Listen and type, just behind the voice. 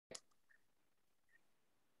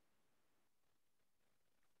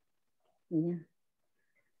Yeah.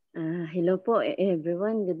 Hello po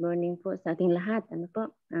everyone. Good morning po sa ating lahat.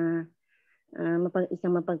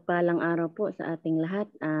 Isang mapagpalang araw po sa ating lahat,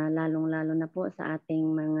 lalong-lalo na po sa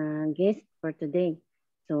ating mga guests for today.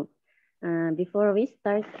 So, before we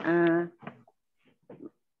start our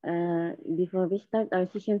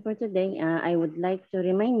session for today, I would like to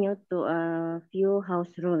remind you to a few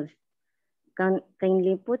house rules.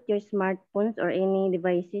 Kindly put your smartphones or any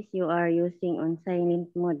devices you are using on silent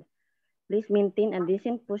mode. Please maintain a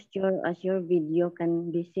decent posture as your video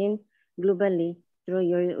can be seen globally through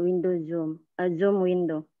your Zoom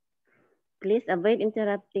window. Please avoid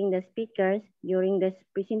interrupting the speakers during the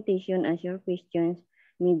presentation as your questions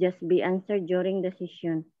may just be answered during the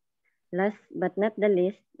session. Last but not the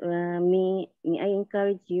least, may I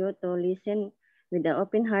encourage you to listen with an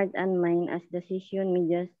open heart and mind as the session may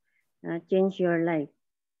just change your life.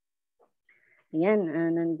 Ayan,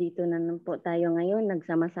 nandito na po tayo ngayon,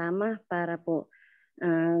 nagsama-sama para po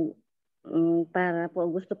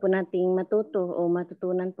gusto po nating matuto o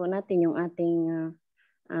matutunan po natin yung ating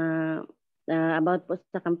about po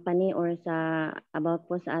sa company or about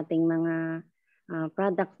po sa ating mga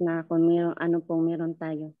products na kung ano pong meron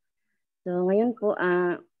tayo. So ngayon po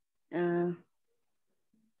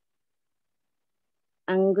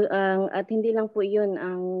at hindi lang po 'yun,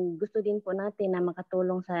 ang gusto din po natin na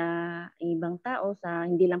makatulong sa ibang tao,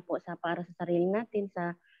 hindi lang po para sa sarili natin,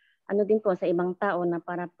 sa ano din po sa ibang tao na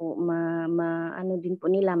para po ano din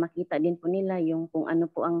po nila, makita din po nila yung kung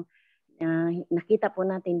ano po ang nakita po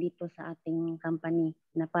natin dito sa ating company,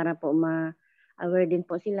 na para po ma-aware din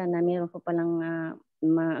po sila na meron po palang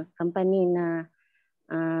company na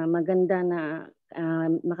maganda na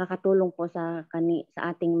makakatulong po sa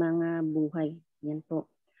ating mga buhay. Yan po.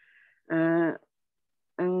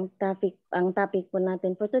 Ang topic po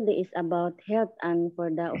natin for today is about health and for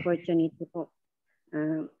the opportunity po.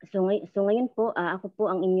 So ngayon po, ako po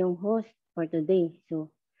ang inyong host for today. So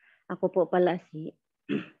ako po pala si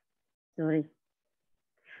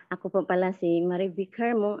Ako po pala si Marivic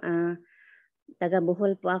Germo. Taga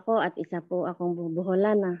Bohol po ako at isa po akong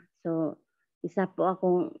Boholana. So isa po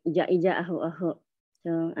akong ija-ija aho-aho.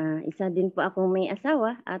 So, isa din po akong may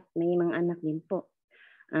asawa at may mga anak din po.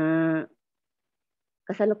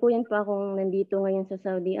 Kasalukuyan po akong nandito ngayon sa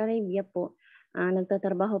Saudi Arabia po.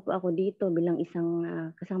 Nagtatrabaho po ako dito bilang isang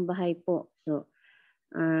kasambahay po. So,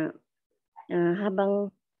 habang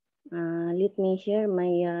let me share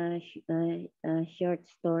my short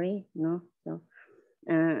story, no? So,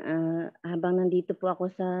 habang nandito po ako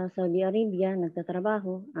sa Saudi Arabia,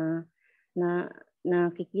 nagtatrabaho,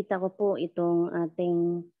 nakikita ko po itong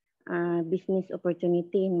ating business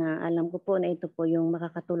opportunity na alam ko po na ito po yung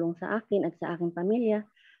makakatulong sa akin at sa aking pamilya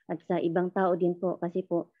at sa ibang tao din po, kasi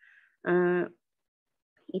po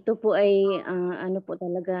ito po ay ano po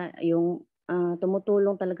talaga yung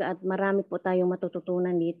tumutulong talaga at marami po tayong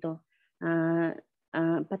matututunan dito.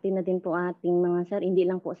 Pati na din po ating mga hindi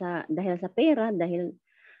lang po dahil sa pera, dahil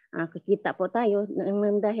kikita po tayo,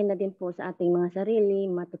 dahil na din po sa ating mga sarili,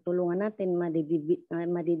 matutulungan natin,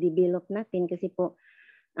 madidevelop natin, kasi po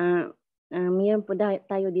mayroon po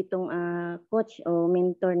tayo ditong coach o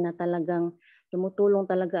mentor na talagang tumutulong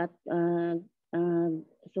talaga at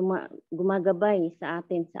gumagabay sa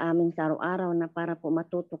atin, sa amin sa araw-araw, na para po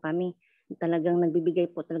matuto kami. Talagang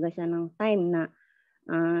nagbibigay po talaga siya ng time na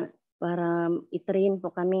para i-train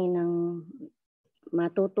po kami ng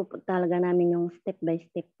matuto po talaga namin yung step by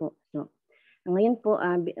step po. So, ngayon po,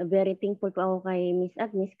 very thankful po ako kay Miss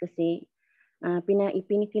Agnes, kasi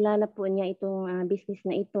ipinikilala po niya itong business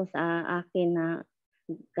na ito sa akin, na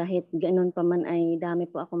kahit ganoon pa man ay dami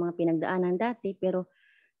po ako mga pinagdaanan dati, pero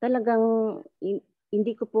talagang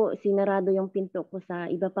hindi ko po sinarado yung pinto ko sa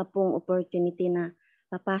iba pa pong opportunity na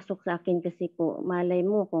papasok sa akin, kasi po malay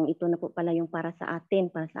mo kung ito na po pala yung para sa akin,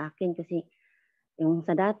 kasi yung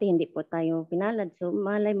sa dati hindi po tayo pinalad, so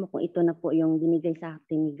malay mo kung ito na po yung binigay sa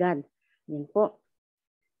atin ni God. Yan po.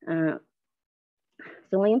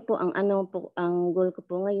 So ngayon po, ang goal ko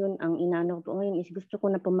po ngayon, ang inaano ko po ngayon is gusto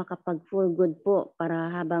ko na po makapag for good po,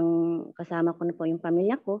 para habang kasama ko na po yung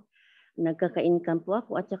pamilya ko, nagkaka-income po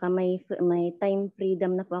ako, at saka may time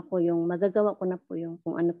freedom na po ako, yung magagawa ko na po yung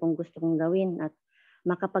kung ano pong gusto kong gawin, at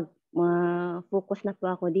makapag-focus na po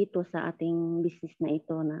ako dito sa ating business na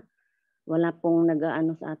ito, na wala pong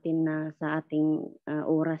nag-aano sa atin na sa ating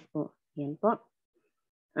oras po. Yan po.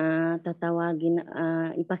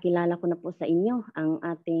 Ipakilala ko na po sa inyo ang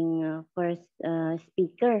ating first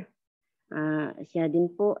speaker. Siya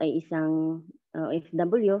din po ay isang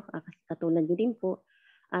OFW, katulad ko din po.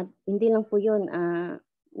 At hindi lang po yun,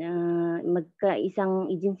 isang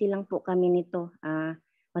agency lang po kami nito.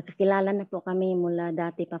 magkakilala na po kami mula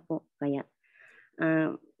dati pa po. Kaya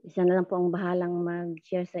siya na lang po ang bahalang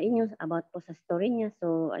mag-share sa inyo about po sa story niya.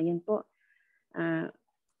 So ayun po.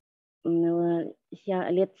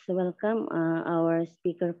 Let's welcome our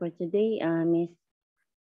speaker for today, Miss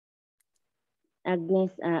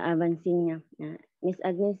Agnes Avancina. Miss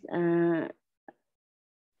Agnes,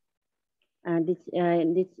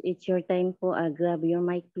 it's your time po. Grab your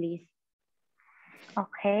mic, please.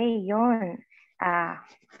 Okay, yun.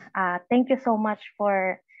 Thank you so much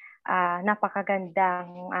for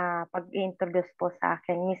napakagandang pag-introduce po sa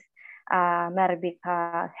akin, Miss Marivic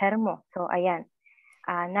Germo. So, ayan.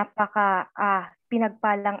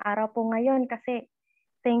 Pinagpalang araw po ngayon kasi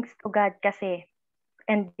thanks to God kasi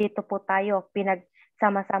and dito po tayo,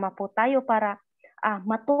 pinagsama-sama po tayo para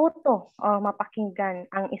matuto o mapakinggan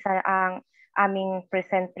ang aming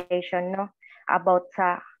presentation, no, about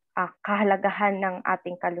sa kahalagahan ng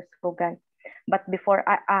ating kalusugan. But before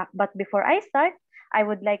I start, I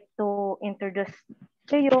would like to introduce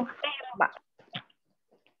to you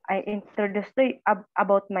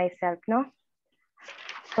about myself, no.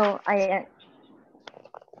 So I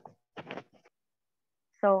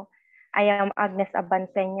am Agnes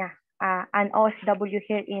Abansenya, an OFW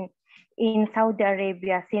here in Saudi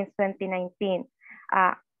Arabia since 2019.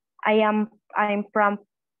 I'm from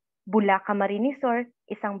Bulacan, Marinisor,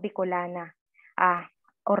 isang Bicolana,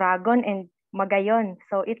 Oragon and Magayon.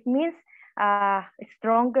 So it means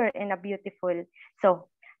stronger and beautiful. So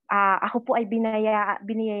ako po ay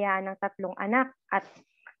biniyayaan ng 3 anak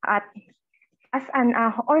at as an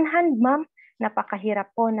on-hand mom,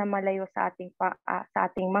 napakahirap po na malayo sa ating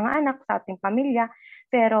mga anak, sa ating pamilya,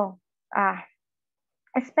 pero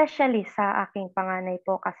especially sa aking panganay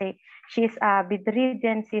po kasi she's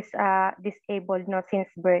bedridden, she's disabled, no, since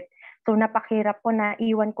birth. So napakahirap po na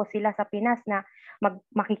iwan ko sila sa Pinas na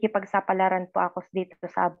makikipagsapalaran po ako dito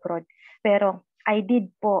sa abroad. Pero I did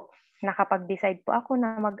po, nakapag-decide po ako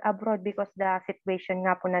na mag-abroad because the situation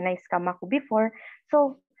nga po na na-scam ako before.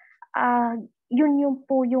 So yun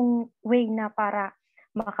po yung way na para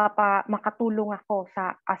makatulong ako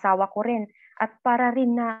sa asawa ko rin at para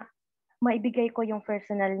rin na maibigay ko yung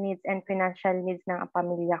personal needs and financial needs ng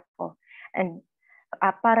pamilya ko. And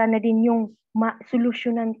para na din yung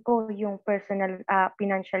solusyonan ko yung personal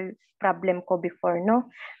financial problem ko before, no?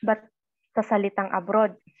 But sa salitang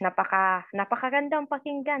abroad, napakagandang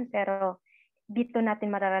pakinggan, pero dito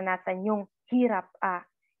natin mararanasan yung hirap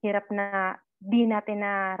na di natin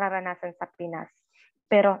nararanasan sa Pinas.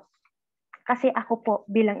 Pero kasi ako po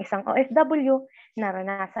bilang isang OFW,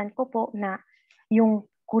 naranasan ko po na yung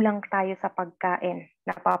kulang tayo sa pagkain.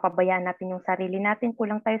 Napapabayaan natin yung sarili natin,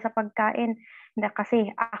 kulang tayo sa pagkain. Na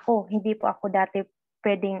kasi hindi po ako dati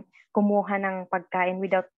pwedeng kumuha ng pagkain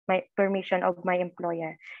without my permission of my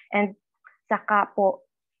employer. And saka po,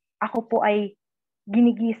 ako po ay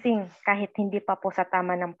ginigising kahit hindi pa po sa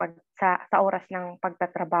tama ng sa oras ng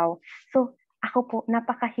pagtatrabaho. So, ako po,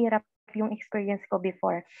 napakahirap yung experience ko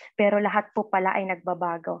before. Pero lahat po pala ay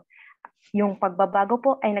nagbabago. Yung pagbabago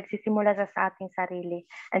po ay nagsisimula sa ating sarili.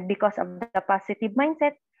 And because of the positive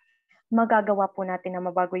mindset, magagawa po natin na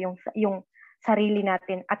mabago yung sarili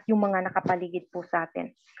natin at yung mga nakapaligid po sa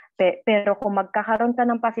atin. Pero kung magkakaroon ka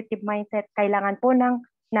ng positive mindset, kailangan po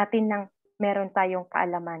natin ng meron tayong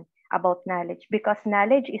kaalaman about knowledge because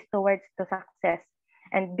knowledge is towards to success.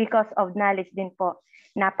 And because of knowledge din po,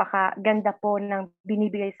 napakaganda po ng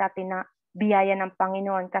binibigay sa atin na biyaya ng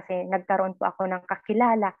Panginoon kasi nagkaroon po ako ng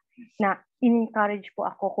kakilala na in-encourage po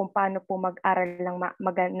ako kung paano po mag-aral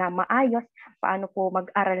na maayos, paano po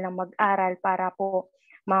mag-aral ng mag-aral para po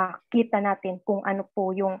makita natin kung ano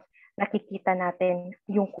po yung nakikita natin,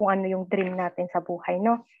 kung ano yung dream natin sa buhay,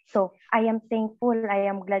 no? So, I am thankful,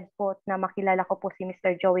 I am glad po na makilala ko po si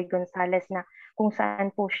Mr. Joey Gonzalez na kung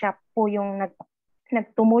saan po siya po yung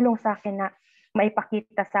nagtumulong sa akin na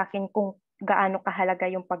maipakita sa akin kung gaano kahalaga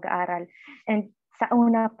yung pag-aaral. And sa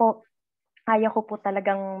una po, kaya ko po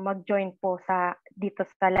talagang mag-join po dito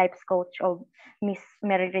sa life coach of Miss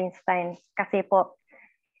Mary Reinstein kasi po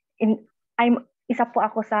isa po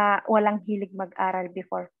ako sa walang hilig mag-aral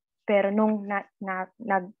before. Pero nung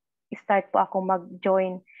nag-start po ako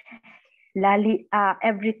mag-join,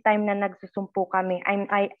 every time na nagsusumpo kami,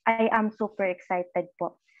 I am super excited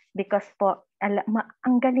po. Because po,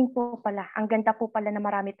 ang galing po pala, ang ganda po pala na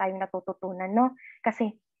marami tayong natututunan, no?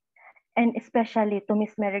 Kasi, and especially to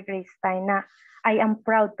Miss Mary Grace Stein na I am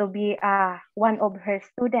proud to be one of her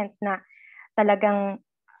students na talagang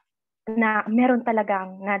na meron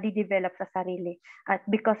talagang nadidevelop sa sarili. At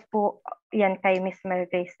because po yan kay Miss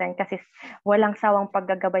Marivic kasi walang sawang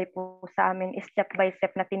paggagabay po sa amin, step by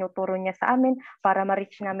step na tinuturo niya sa amin para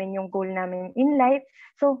ma-reach namin yung goal namin in life.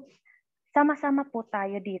 So, sama-sama po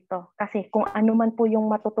tayo dito kasi kung ano man po yung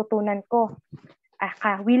matututunan ko,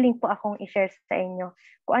 willing po akong i-share sa inyo.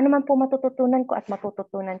 Kung ano man po matututunan ko at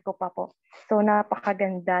matututunan ko pa po. So,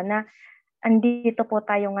 napakaganda na andito po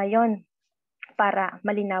tayo ngayon para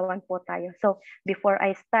malinawan po tayo. So, before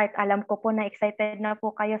I start, alam ko po na excited na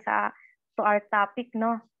po kayo to our topic,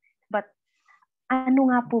 no? But ano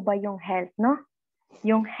nga po ba yung health, no?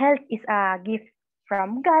 Yung health is a gift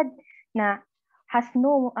from God na has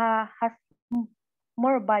more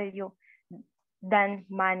value than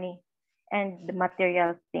money and the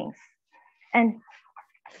material things. And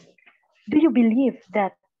do you believe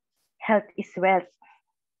that health is wealth?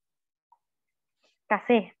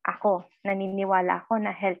 Kasi ako, naniniwala ako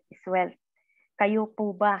na health is wealth. Kayo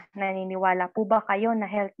po ba, naniniwala po ba kayo na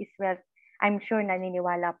health is wealth? I'm sure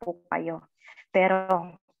naniniwala po kayo.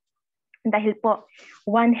 Pero dahil po,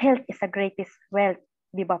 one health is the greatest wealth,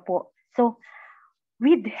 di ba po? So,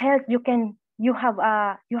 with health, you have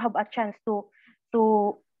a chance to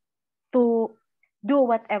do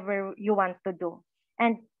whatever you want to do.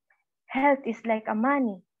 And health is like a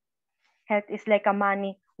money. Health is like a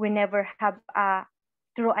money. We never have a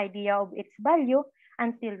true idea of its value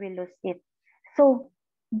until we lose it. So,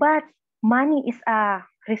 but money is a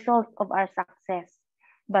result of our success.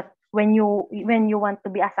 But when you want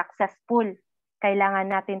to be a successful,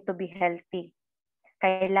 kailangan natin to be healthy.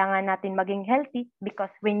 Kailangan natin maging healthy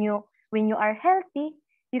because when you are healthy,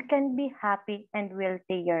 you can be happy and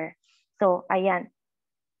wealthier. So, ayan.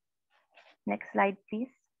 Next slide,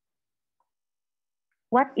 please.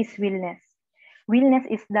 What is wellness? Wellness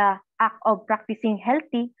is the act of practicing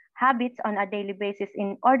healthy habits on a daily basis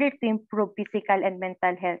in order to improve physical and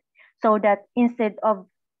mental health. So that instead of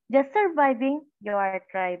just surviving, you are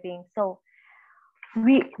thriving. So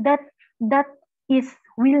that is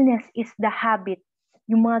wellness is the habit,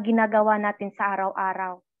 yung mga ginagawa natin sa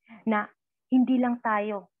araw-araw na hindi lang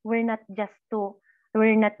tayo, we were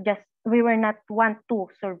not want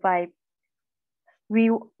to survive.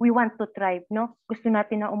 We want to thrive, no? Gusto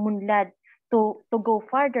natin na umunlad to go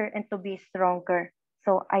farther and to be stronger.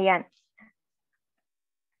 So, ayan.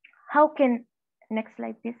 Next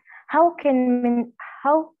slide please. How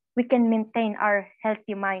we can maintain our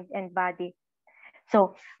healthy mind and body?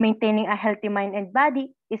 So, maintaining a healthy mind and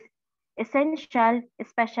body is essential,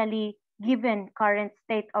 especially given current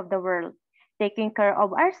state of the world. Taking care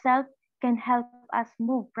of ourselves can help us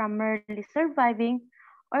move from merely surviving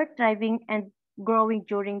or thriving and growing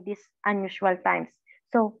during these unusual times.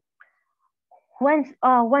 So, once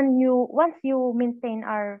you maintain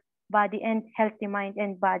our body and healthy mind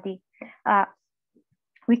and body,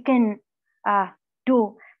 we can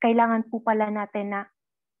kailangan po pala natin na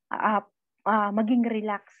maging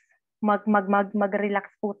relax, mag-relax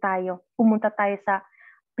po tayo. Pumunta tayo sa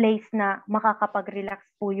place na makakapag-relax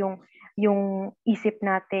po yung isip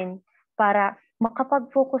natin para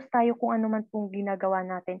makapag-focus tayo kung ano man pong ginagawa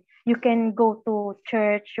natin. You can go to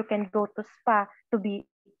church, you can go to spa to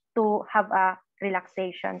have a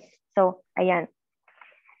relaxation. So, ayan.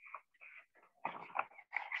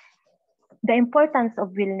 The importance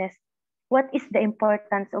of wellness. What is the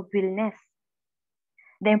importance of wellness?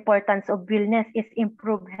 The importance of wellness is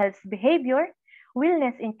improve health behavior.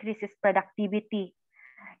 Wellness increases productivity.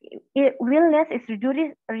 Wellness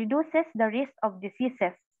reduces the risk of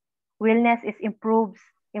diseases. Wellness improves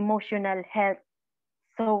emotional health.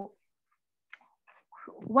 So,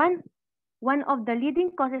 one of the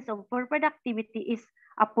leading causes of poor productivity is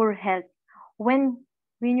a poor health. When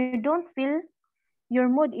you don't feel, your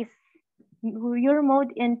mood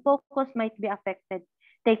and focus might be affected.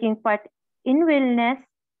 Taking part in wellness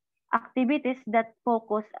activities that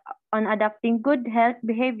focus on adopting good health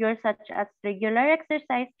behaviors such as regular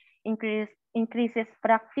exercise increases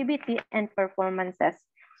productivity and performances.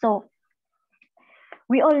 So,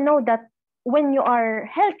 we all know that when you are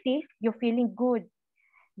healthy, you're feeling good.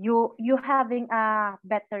 You having a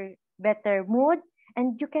better mood,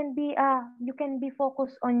 and you can be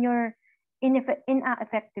focused on your in a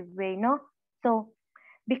effective way, no? So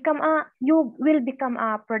you will become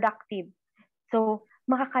productive. So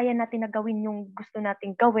makakaya natin na gawin yung gusto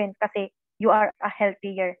nating gawin kasi you are a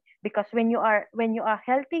healthier, because when you are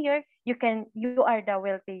healthier, you are the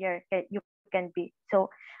wealthier you can be. So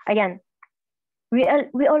ayan, we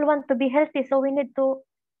all want to be healthy, so we need to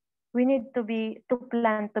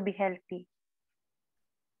plan to be healthy.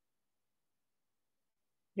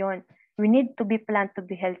 Yon. We need to be planned to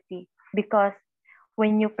be healthy because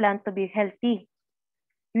when you plan to be healthy.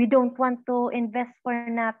 We don't want to invest for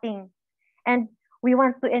nothing. And we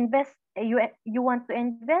want to invest, you want to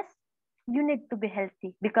invest, you need to be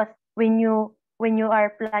healthy, because when you are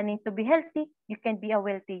planning to be healthy, you can be a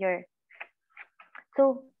wealthier.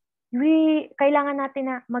 So, kailangan natin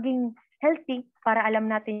na maging healthy para alam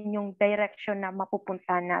natin yung direction na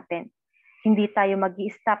mapupuntahan natin. Hindi tayo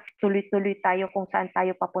mag-i-stop, tuloy-tuloy tayo kung saan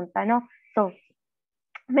tayo papunta, no? So,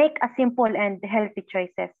 make a simple and healthy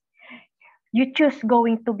choices. You choose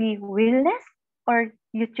going to be wellness, or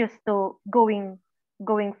you choose to going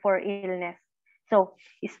for illness. So,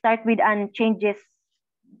 start with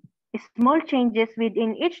small changes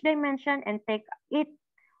within each dimension and take it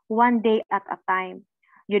one day at a time.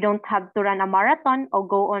 You don't have to run a marathon or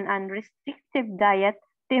go on a restrictive diet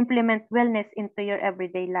to implement wellness into your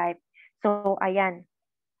everyday life. So, ayan.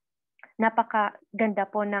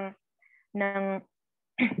 Napakaganda po ng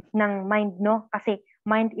mind, no? Kasi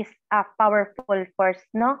mind is a powerful force,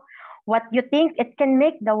 no? What you think, it can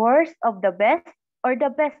make the worst of the best or the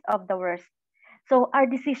best of the worst. So our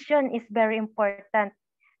decision is very important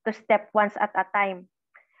to step once at a time.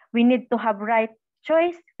 We need to have right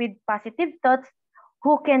choice with positive thoughts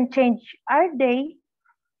who can change our day,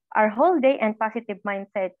 our whole day, and positive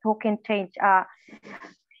mindset who can change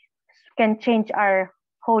our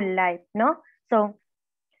whole life, no? So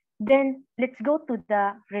then let's go to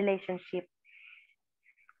the relationship.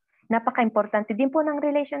 Napaka-importante din po ng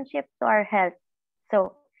relationship to our health.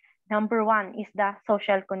 So, number 1 is the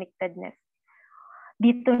social connectedness.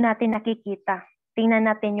 Dito natin nakikita. Tingnan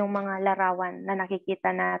natin yung mga larawan na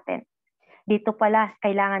nakikita natin. Dito pala,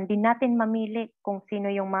 kailangan din natin mamili kung sino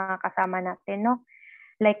yung mga kasama natin, no?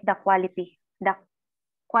 Like the quality, the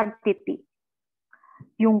quantity.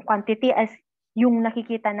 Yung quantity as yung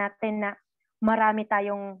nakikita natin na marami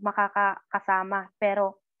tayong makakasama,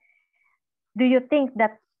 pero do you think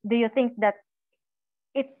that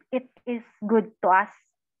it is good to us?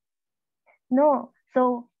 No.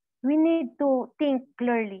 So we need to think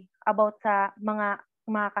clearly about sa mga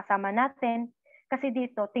kasama natin, kasi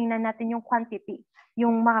dito tingnan natin yung quantity,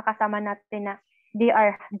 yung mga kasama natin na they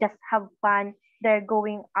are just have fun, they're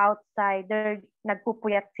going outside,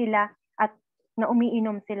 nagpupuyat sila at na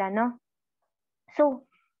umiinom sila, no? So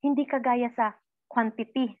hindi kagaya sa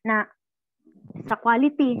quantity na sa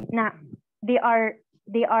quality na they are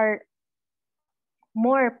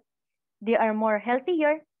more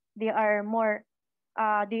healthier, they are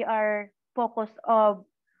focused of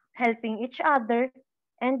helping each other.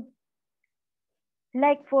 And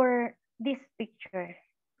like for this picture,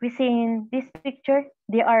 we see in this picture,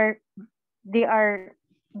 they are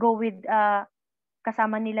go with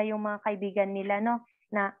kasama nila yung mga kaibigan nila, no,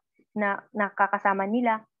 na nakakasama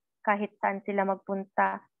nila kahit saan sila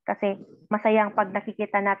magpunta, kasi masayang pag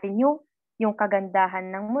nakikita natin yung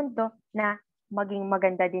kagandahan ng mundo na maging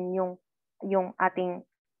maganda din yung ating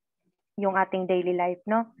daily life,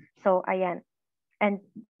 no? So ayan. And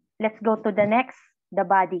let's go to the next, the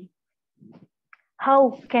body.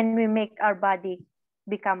 How can we make our body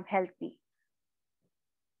become healthy?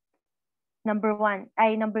 Number 2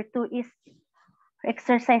 is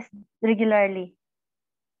exercise regularly.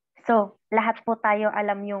 So, lahat po tayo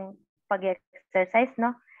alam yung pag-exercise,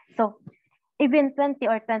 no? So, even 20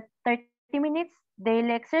 or 30 minutes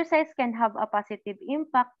daily exercise can have a positive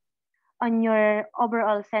impact on your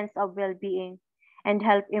overall sense of well-being and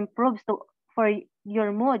help improve for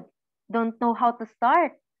your mood. Don't know how to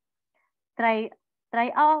start? Try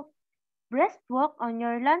out brisk walk on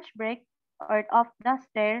your lunch break or off the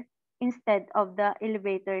stair instead of the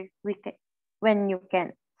elevator when you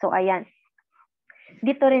can. So, ayan.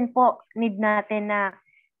 Dito rin po, need natin na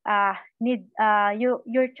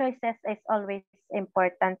your choices is always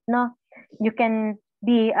important, no? You can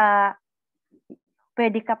be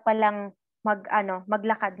pwede ka palang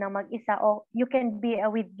maglakad ng mag-isa, o you can be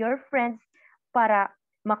with your friends para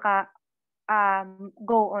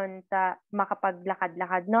go on sa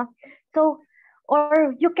makapaglakad-lakad, no? So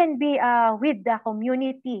or you can be with the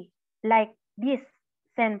community like this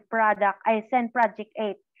Send Project 8.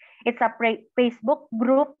 It's a Facebook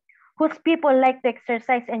group whose people like to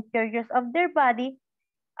exercise and curious of their body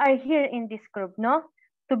are here in this group, no?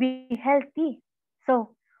 To be healthy.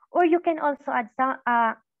 So, or you can also add some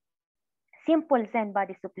simple Zen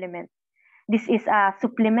body supplement. This is a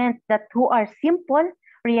supplement that who are simple,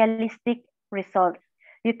 realistic results.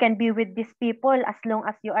 You can be with these people as long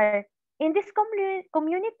as you are in this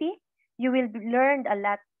community. You will learn a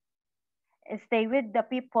lot and stay with the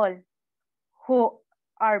people who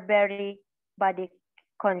are very body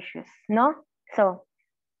conscious, no? So,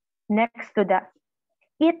 next to that,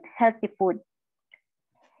 eat healthy food.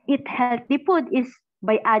 Eat healthy food is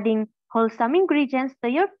By adding wholesome ingredients to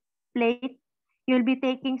your plate, you'll be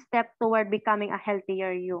taking steps toward becoming a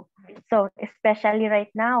healthier you. So, especially right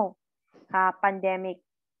now, pandemic,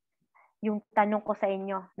 yung tanong ko sa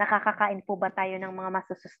inyo, nakakakain po ba tayo ng mga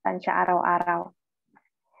masusustansya araw-araw?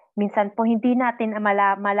 Minsan po hindi natin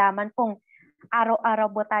malaman kung araw-araw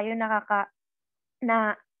ba tayo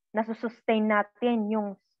nasusustain natin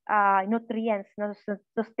yung nutrients,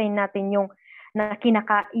 nasusustain natin yung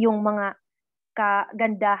yung mga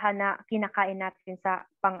kagandahan na kinakain natin sa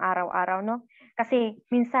pang-araw-araw, no? Kasi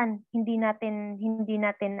minsan hindi natin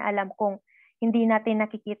alam kung hindi natin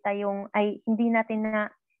nakikita hindi natin na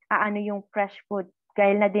yung fresh food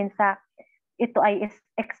dahil na din sa ito ay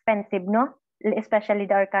expensive, no? Especially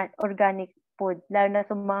the organic food, lalo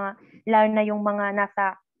na yung mga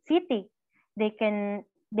nasa city. They can't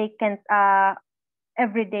they can't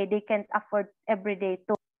afford every day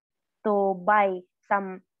to buy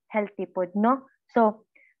some healthy food, no? So,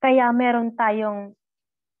 kaya meron tayong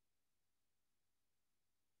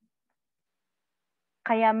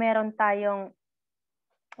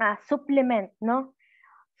supplement, no?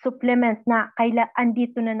 Supplement na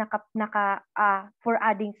andito na for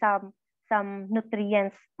adding some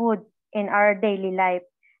nutrients food in our daily life.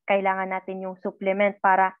 Kailangan natin yung supplement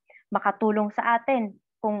para makatulong sa atin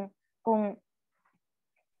kung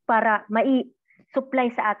para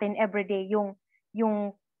supply sa atin everyday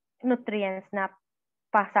yung nutrients na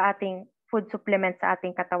pa sa ating food supplement sa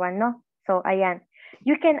ating katawan, no? So, ayan.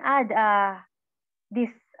 You can add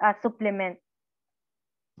this supplement.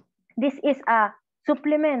 This is a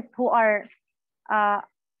supplement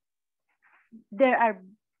there are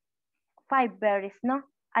 5 berries, no?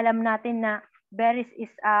 Alam natin na berries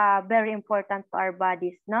is very important to our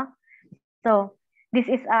bodies, no? So, this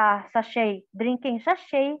is a drinking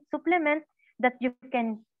sachet supplement that you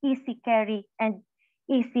can easy carry and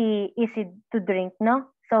easy to drink,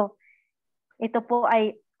 no? So, ito po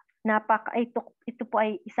ay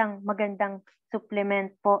isang magandang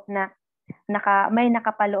supplement po na may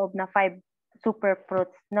nakapaloob na 5 super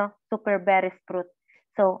fruits, no? Super berries fruit.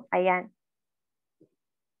 So, ayan.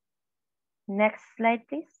 Next slide,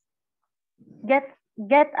 please.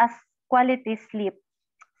 Get us quality sleep.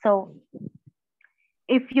 So,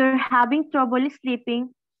 if you're having trouble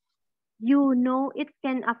sleeping, you know it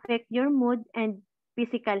can affect your mood and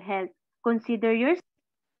physical health. Consider your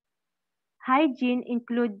hygiene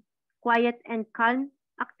include quiet and calm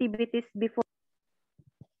activities before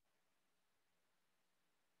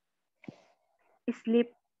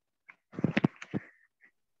sleep.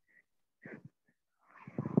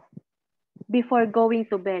 Before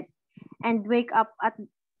going to bed, and wake up at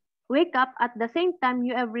the same time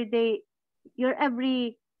your every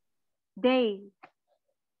day.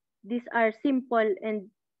 These are simple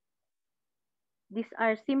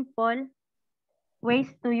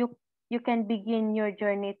ways you can begin your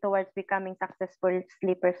journey towards becoming successful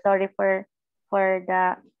sleeper. Sorry for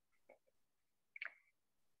the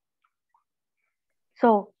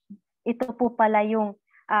So, ito po pala yung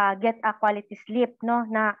get a quality sleep, no?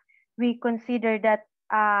 Na we consider that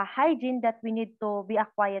hygiene that we need to be a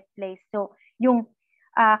quiet place. So, yung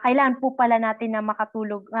kailangan po pala natin na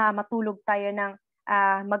matulog tayo ng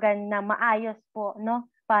maayos po, no?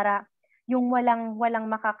 Para yung walang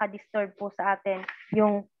makaka-disturb po sa atin,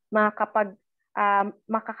 yung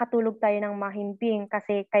makakatulog tayo ng mahimbing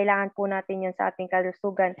kasi kailangan po natin yun sa ating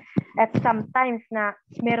kalusugan. At sometimes na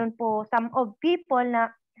meron po some of people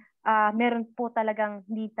na meron po talagang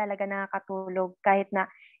hindi talaga nakakatulog kahit na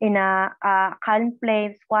in a calm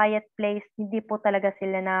place, quiet place, hindi po talaga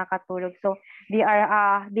sila nakakatulog. So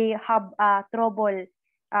they have trouble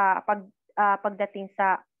pagdating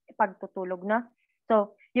sa pagtutulog, no?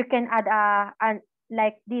 So you can add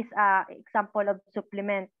like this example of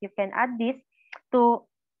supplement. You can add this to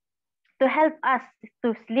help us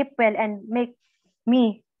to sleep well and make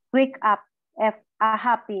me wake up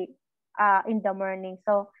happy in the morning.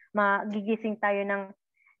 So magigising tayo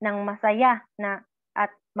ng masaya na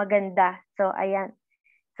at maganda. So ayan.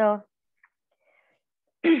 So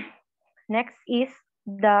next is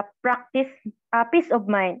the practice peace of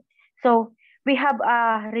mind. So we have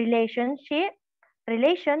a relation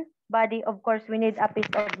body, of course we need a peace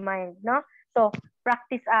of mind, no? So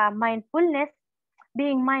practice mindfulness.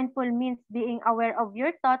 Being mindful means being aware of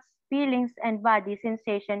your thoughts, feelings, and body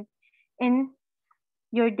sensation in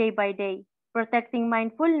your day by day. Protecting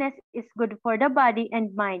mindfulness is good for the body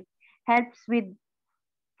and mind, helps with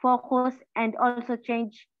focus, and also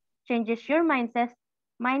changes your mindset.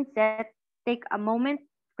 Take a moment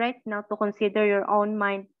right now to consider your own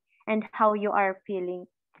mind and how you are feeling.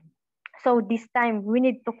 So this time, we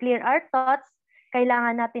need to clear our thoughts.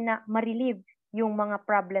 Kailangan natin na ma-relieve yung mga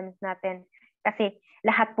problems natin. Kasi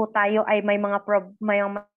lahat po tayo ay may mga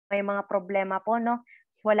problema po, no?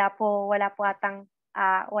 Wala po atang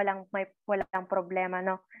walang problema,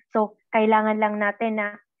 no? So kailangan lang natin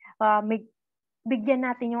na bigyan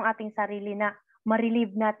natin yung ating sarili na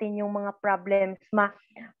ma-relieve natin yung mga problems,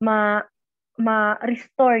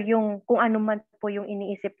 ma-restore yung kung ano man po yung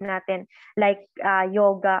iniisip natin, like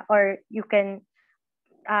yoga, or you can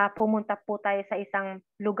pumunta po tayo sa isang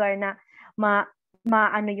lugar na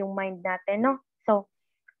maano yung mind natin, no? So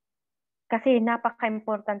kasi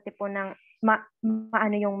napaka-importante po ng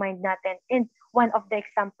maano yung mind natin. And one of the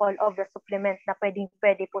example of the supplements na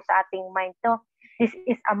pwede po sa ating mind, to this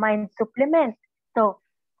is a mind supplement. So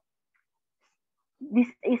this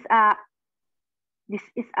is a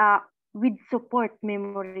with support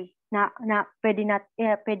memory na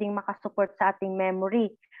pwedeng makasupport sa ating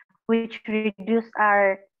memory, which reduce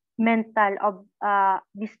our mental of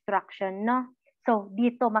distraction, no? So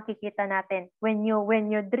dito makikita natin when you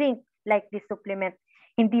drink like this supplement,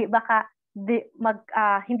 hindi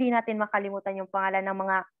natin makalimutan yung pangalan ng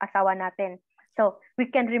mga asawa natin. So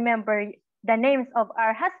we can remember the names of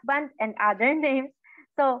our husband and other names.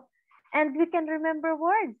 So and we can remember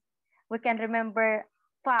words. We can remember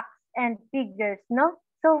facts and figures, no?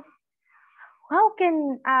 So how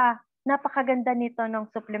can napakaganda nito ng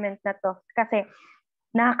supplement na to, kasi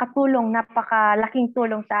nakakatulong, napakalaking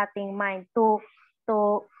tulong sa ating mind to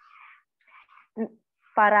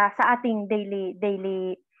para sa ating daily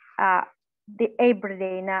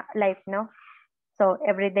everyday na life, no? So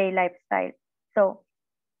everyday lifestyle. So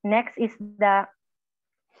next slide,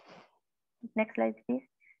 please.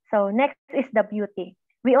 So next is the beauty.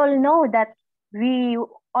 We all know that we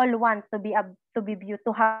all want to have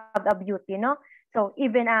a beauty, no? So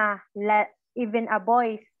even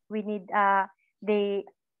boys, we need they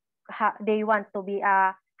want to be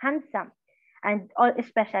handsome, and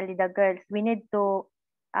especially the girls, we need to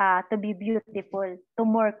be beautiful, to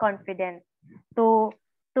more confident, to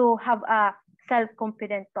have a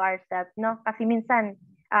self-confidence to ourselves, no? Kasi minsan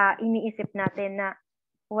iniisip natin na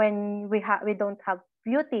when we don't have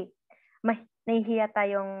beauty, nahihiya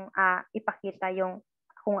tayong ipakita yung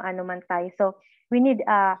kung ano man tayo. So we need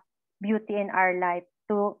beauty in our life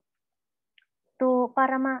to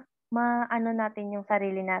para maano natin yung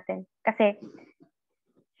sarili natin. Kasi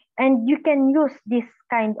and you can use this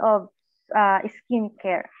kind of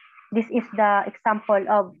skincare. This is the example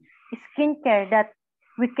of skincare that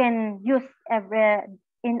we can use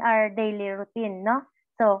in our daily routine, no?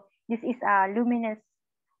 So this is a luminous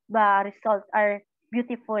results are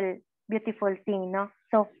beautiful thing, no?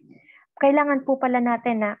 So kailangan po pala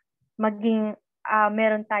natin na maging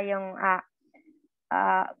meron tayong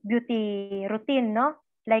beauty routine, no?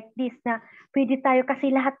 Like this, na pwede tayo,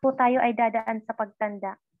 kasi lahat po tayo ay dadaan sa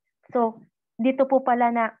pagtanda. So dito po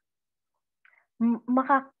pala na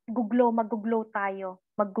mag-glow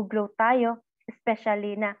tayo,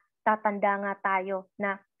 especially na tatanda nga tayo,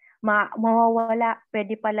 na mawawala,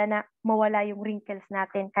 pwede pala na mawala yung wrinkles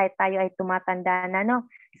natin kahit tayo ay tumatanda na, no?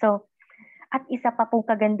 So, at isa pa pong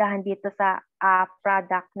kagandahan dito sa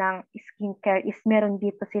product ng skincare is meron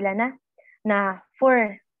dito sila na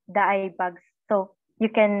for the eye bags. So, you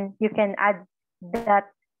can add that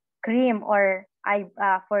cream or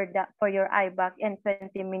for your eye bag, in 20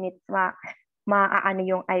 minutes maaano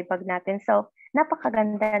yung eye bag natin. So,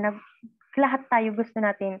 napakaganda na lahat tayo gusto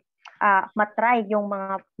natin matry yung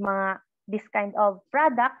mga this kind of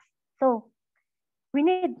products. So we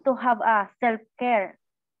need to have a self-care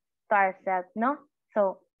to ourselves, no?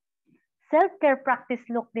 So self-care practice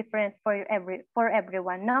look different for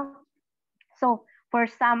everyone, no? So for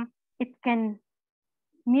some it can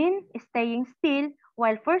mean staying still,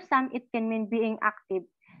 while for some it can mean being active.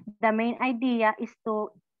 The main idea is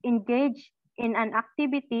to engage in an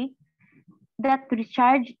activity that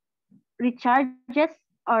recharges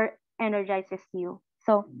or energizes you.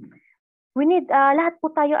 So, we need, lahat po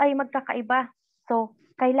tayo ay magkakaiba. So,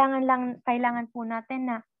 kailangan po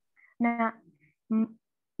natin na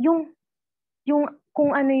yung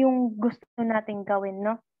kung ano yung gusto nating gawin,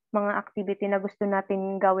 no? Mga activity na gusto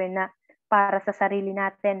natin gawin na para sa sarili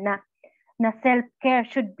natin, na self-care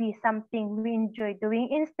should be something we enjoy doing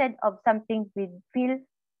instead of something we feel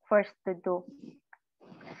forced to do.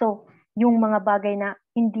 So, yung mga bagay na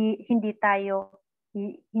hindi tayo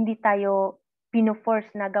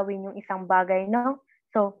pino-force na gawin yung isang bagay, no?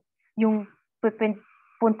 So, yung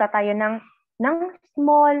punta tayo ng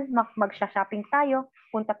mall, magsha-shopping tayo,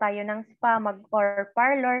 punta tayo ng spa, or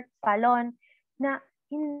parlor, salon, na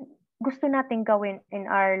gusto nating gawin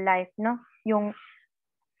in our life, no? Yung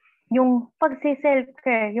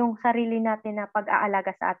pag-self-care, yung sarili natin na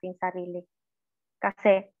pag-aalaga sa ating sarili.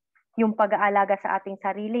 Kasi yung pag-aalaga sa ating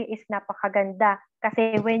sarili is napakaganda.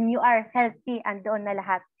 Kasi when you are healthy, andoon na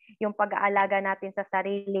lahat yung pag-aalaga natin sa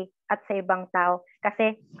sarili at sa ibang tao.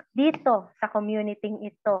 Kasi dito, sa community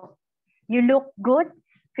ito, you look good,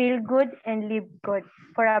 feel good, and live good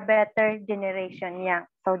for a better generation. Yeah.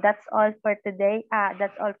 So that's all for today.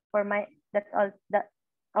 That's all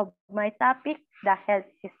of my topic. The health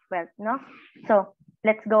is wealth. No. So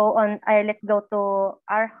let's go to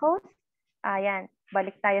our host. Ayan,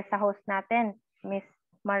 balik tayo sa host natin, Miss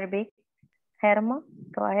Marivic Germo.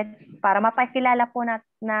 Go ahead. Para mapakilala po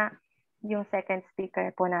na yung second speaker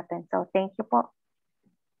po natin. So thank you po.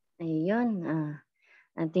 Ayun.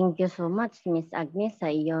 Thank you so much, Miss Agnes, sa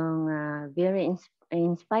iyong very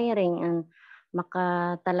inspiring and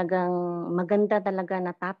talagang maganda talaga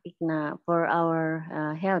na topic na for our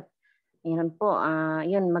health. Yun po,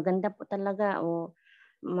 yun maganda po talaga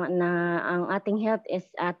na ang ating health is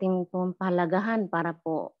ating pong pahalagahan para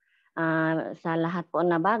po sa lahat po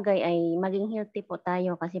na bagay ay maging healthy po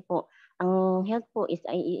tayo kasi po ang health po is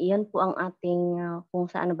iyon po ang ating kung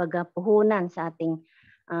saan baga puhunan sa ating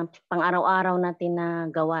pang-araw-araw natin na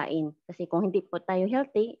gawain. Kasi kung hindi po tayo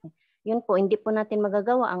healthy, yun po, hindi po natin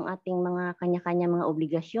magagawa ang ating mga kanya-kanya mga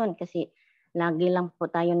obligasyon kasi lagi lang po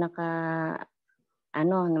tayo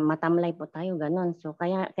matamlay po tayo, ganun. So,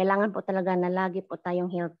 kaya kailangan po talaga na lagi po tayong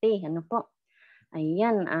healthy. Ano po?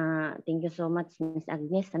 Ayan, thank you so much, Miss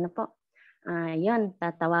Agnes. Ano po? Ayan,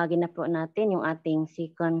 tatawagin na po natin yung ating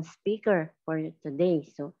second speaker for today.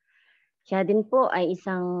 So, siya din po ay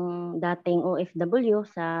isang dating OFW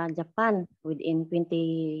sa Japan within 20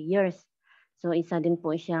 years. So, isa din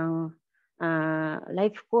po siyang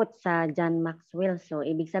life coach sa John Maxwell. So,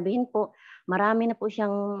 ibig sabihin po, marami po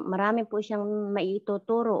siyang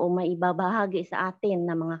maituturo o maibabahagi sa atin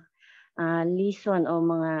na mga lesson o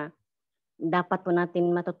mga dapat po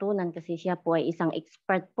natin matutunan kasi siya po ay isang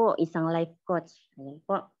expert po, isang life coach. Ayan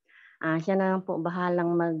po. Siya na lang po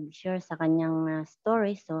bahalang mag-share sa kanyang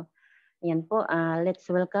story. So, ayan po, let's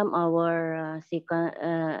welcome our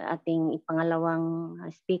ating pangalawang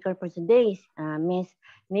speaker for today, Miss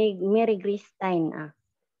Mary Grace Stein.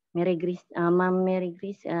 Ma'am Mary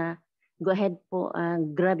Grace, go ahead po,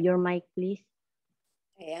 grab your mic please.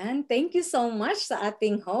 Ayan, thank you so much sa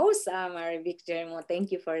ating host, Marivic Germo.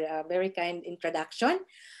 Thank you for a very kind introduction.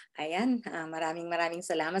 Ayan, maraming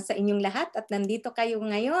salamat sa inyong lahat at nandito kayo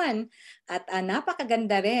ngayon. At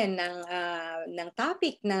napakaganda rin ng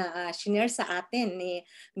topic na shinare sa atin ni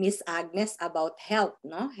Miss Agnes about health.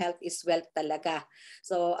 No? Health is wealth talaga.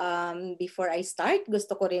 So before I start,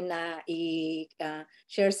 gusto ko rin na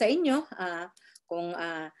i-share sa inyo kung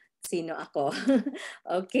sino ako.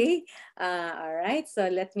 Okay? Alright, so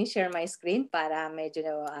let me share my screen para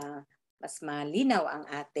medyo mas malinaw ang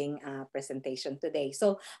ating presentation today.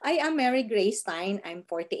 So, I am Mary Grace Stein. I'm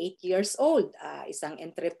 48 years old, isang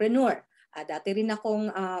entrepreneur. Dati rin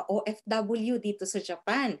akong OFW dito sa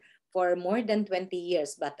Japan for more than 20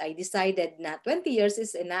 years. But I decided na 20 years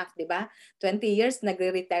is enough, di ba? 20 years,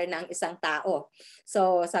 nagre-retire na ang isang tao.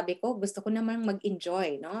 So sabi ko, gusto ko namang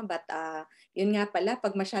mag-enjoy. No? But yun nga pala,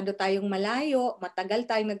 pag masyado tayong malayo, matagal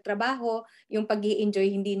tayong nagtrabaho, yung pag-i-enjoy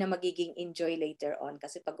hindi na magiging enjoy later on.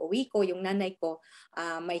 Kasi pag uwi ko, yung nanay ko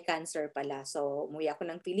may cancer pala. So umuwi ako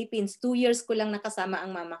ng Philippines. 2 years ko lang nakasama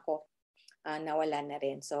ang mama ko. Nawala na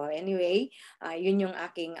rin. So anyway, yun yung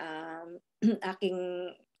aking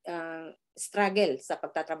struggle sa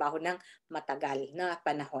pagtatrabaho ng matagal na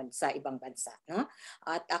panahon sa ibang bansa. No?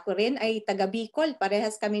 At ako rin ay taga Bicol,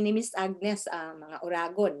 parehas kami ni Miss Agnes, mga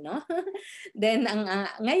Uragon. No? Then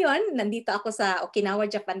ngayon, nandito ako sa Okinawa,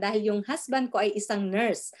 Japan dahil yung husband ko ay isang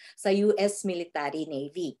nurse sa US Military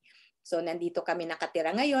Navy. So nandito kami nakatira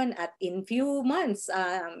ngayon at in few months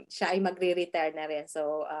siya ay magre-retire na rin.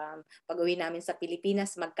 So pag-uwi namin sa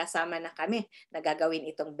Pilipinas, magkasama na kami na gagawin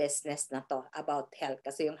itong business na to about health.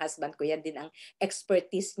 Kasi yung husband ko yan din ang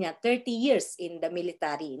expertise niya, 30 years in the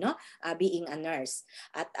military, no? Being a nurse.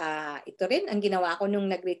 At ito rin ang ginawa ko nung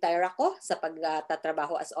nag-retire ako sa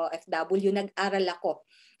pagtatrabaho as OFW, nag-aral ako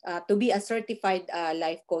to be a certified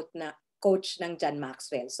life coach ng John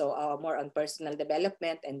Maxwell. So more on personal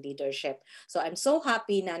development and leadership. So I'm so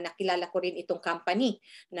happy na nakilala ko rin itong company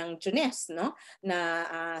ng Junes, no? Na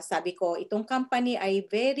sabi ko, itong company ay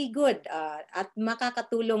very good at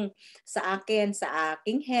makakatulong sa akin, sa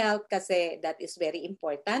aking health kasi that is very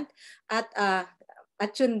important. At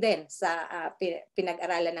yun din sa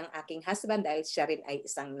pinag-aralan ng aking husband dahil siya rin ay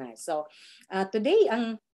isang nurse. So today,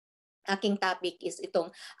 ang aking topic is itong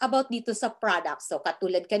about dito sa products. So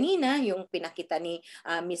katulad kanina, yung pinakita ni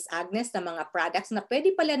Miss Agnes na mga products na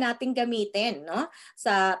pwede pala nating gamitin, no?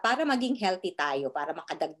 Para maging healthy tayo, para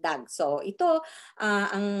makadagdag. So ito,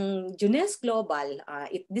 ang Junes Global,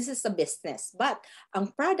 this is a business. But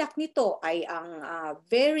ang product nito ay ang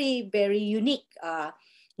very, very unique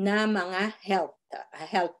na mga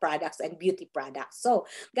health products and beauty products. So,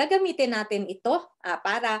 gagamitin natin ito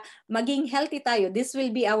para maging healthy tayo. This will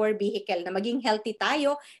be our vehicle na maging healthy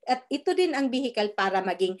tayo at ito din ang vehicle para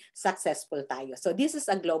maging successful tayo. So, this is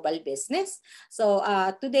a global business. So,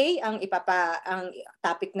 today, ang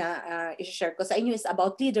topic na i-share ko sa inyo is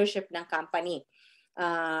about leadership ng company.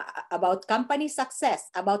 About company success,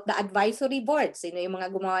 about the advisory board, sino yung mga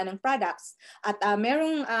gumawa ng products. At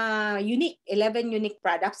merong 11 unique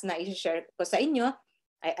products na i-share ko sa inyo.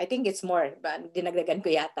 I think it's more, but dinagdagan ko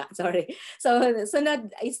yata. Sorry. So,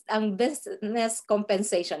 sunod is ang business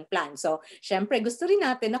compensation plan. So, syempre gusto rin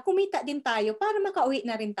natin na kumita din tayo para makauwi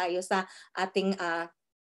na rin tayo sa ating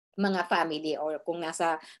mga family, or kung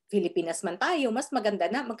nasa Pilipinas man tayo, mas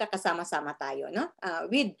maganda na magkakasama-sama tayo, no?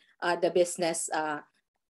 With the business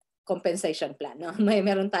compensation plan, no?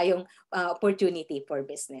 Meron tayong opportunity for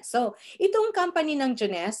business. So, itong company ng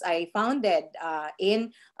Junes ay founded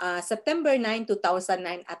in September 9,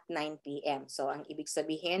 2009 at 9 p.m. So, ang ibig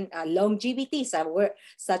sabihin, longevity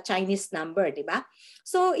sa Chinese number, di ba?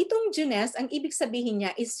 So, itong Junes, ang ibig sabihin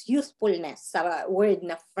niya is usefulness sa word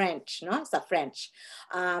na French, no? Sa French.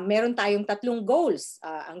 Meron tayong 3 goals.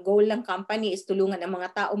 Ang goal ng company is tulungan ang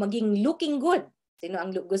mga tao maging looking good. Sino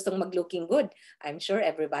ang gustong mag-looking good? I'm sure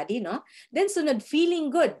everybody, no? Then sunod,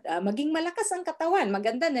 feeling good. Maging malakas ang katawan.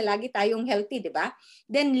 Maganda na lagi tayong healthy, di ba?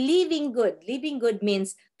 Then living good. Living good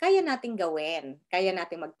means kaya nating gawin. Kaya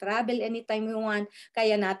nating mag-travel anytime we want.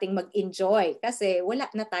 Kaya nating mag-enjoy kasi wala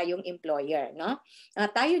na tayong employer, no?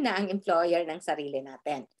 Tayo na ang employer ng sarili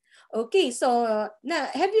natin. Okay, so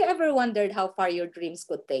have you ever wondered how far your dreams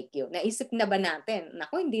could take you? Naisip na ba natin?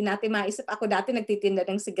 Naku, hindi natin maisip. Ako dati nagtitinda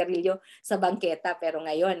ng sigarilyo sa bangketa, pero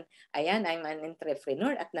ngayon, ayan, I'm an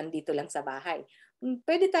entrepreneur at nandito lang sa bahay.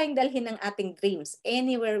 Pwede tayong dalhin ang ating dreams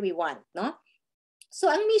anywhere we want, no? So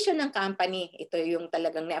ang mission ng company, ito yung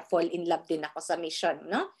talagang na-fall in love din ako sa mission,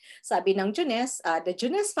 no? Sabi ng Junes, the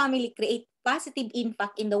Junes family create positive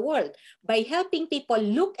impact in the world by helping people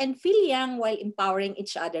look and feel young while empowering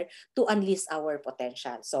each other to unleash our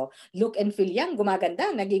potential. So look and feel young,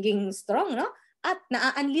 gumaganda, nagiging strong, no? At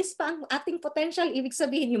na-unleash pa ang ating potential. Ibig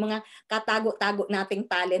sabihin, yung mga katago-tago nating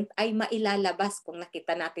talent ay mailalabas kung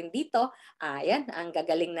nakita natin dito. Ayan, ang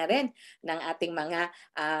gagaling na rin ng ating mga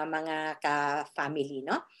ka-family,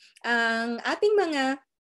 no? Ang ating mga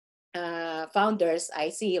founders ay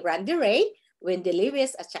si Randy Ray, Wendy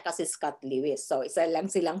Lewis at saka si Scott Lewis. So isa lang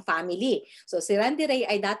silang family. So si Randy Ray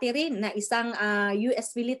ay dati rin na isang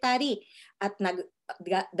US military at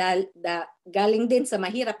galing din sa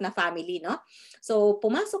mahirap na family, no? So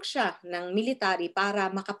pumasok siya ng military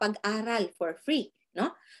para makapag-aral for free,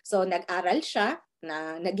 no? So nag-aral siya,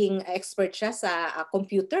 na naging expert siya sa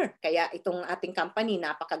computer. Kaya itong ating company,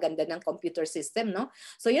 napakaganda ng computer system, no?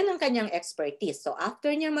 So yun ang kanyang expertise. So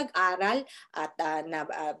after niya mag-aral at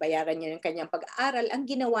nabayaran niya yung kanyang pag-aaral, ang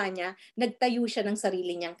ginawa niya, nagtayo siya ng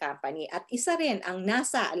sarili niyang company. At isa rin ang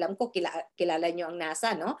NASA, alam ko kilala niyo ang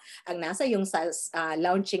NASA, no? Ang NASA yung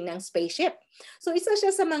launching ng spaceship. So isa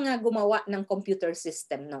siya sa mga gumawa ng computer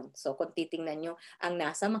system noon. So kung titingnan niyo, ang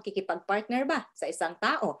NASA makikipag-partner ba sa isang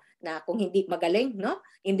tao na kung hindi magaling, no?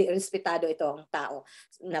 Hindi respetado ito ang tao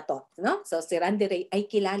na to, no? So si Randy Ray ay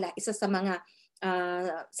kilala, isa sa mga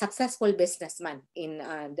successful businessman in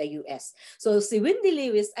the US. So si Wendy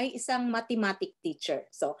Lewis ay isang mathematics teacher.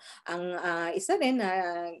 So ang isa rin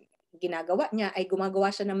ginagawa niya ay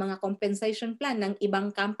gumagawa siya ng mga compensation plan ng ibang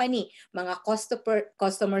company, mga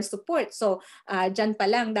customer support. So diyan pa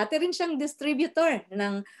lang, dati rin siyang distributor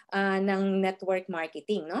ng network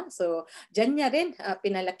marketing, no? So diyan niya rin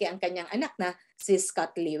pinalaki ang kanyang anak na si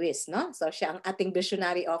Scott Lewis, no? So siya ang ating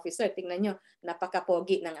visionary officer. Tingnan niyo,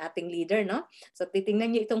 napakapogi ng ating leader, no? So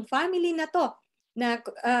titingnan niyo itong family na to na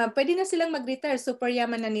pwede na silang mag-retire, super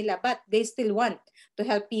yaman na nila, but they still want to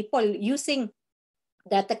help people using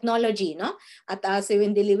the technology, no? At si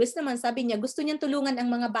Wendy Lewis naman, sabi niya gusto niyang tulungan ang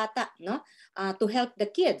mga bata, no? To help the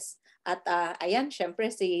kids. At ayan, syempre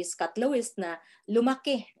si Scott Lewis na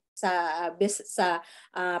lumaki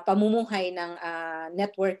pamumuhay ng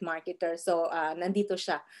network marketer. So nandito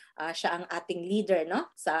siya. Siya ang ating leader,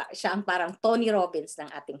 no? Siya ang parang Tony Robbins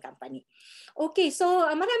ng ating company. Okay, so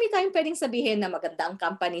marami tayong pwedeng sabihin na maganda ang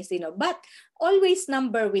company sino, but always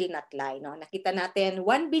number will not lie, no? Nakita natin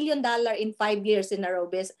 $1 billion in 5 years in a row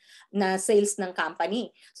na sales ng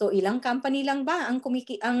company. So ilang company lang ba ang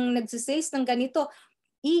nagsisales ng ganito?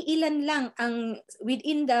 Iilan lang ang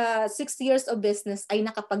within the 6 years of business ay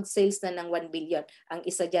nakapag-sales na ng 1 billion. Ang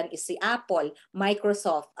isa dyan is si Apple,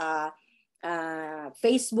 Microsoft,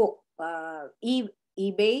 Facebook,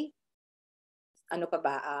 eBay, ano pa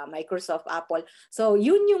ba, Microsoft, Apple. So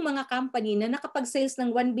yun yung mga company na nakapag-sales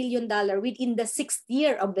ng $1 billion within the 6th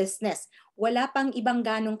year of business. Wala pang ibang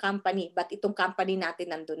ganong company, but itong company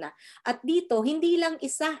natin nandun na. At dito, hindi lang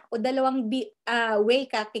isa o dalawang way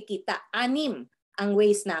ka kikita, 6 ang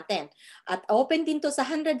ways natin. At open din to sa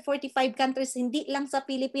 145 countries, hindi lang sa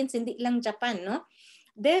Philippines, hindi lang Japan, no?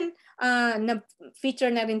 Then,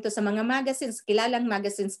 na-feature na rin to sa mga magazines, kilalang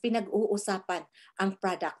magazines, pinag-uusapan ang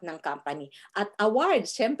product ng company. At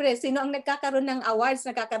awards, syempre, sino ang nagkakaroon ng awards?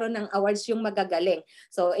 Nagkakaroon ng awards yung magagaling.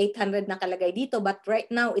 So, 800 nakalagay dito, but right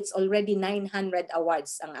now, it's already 900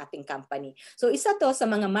 awards ang ating company. So, isa to sa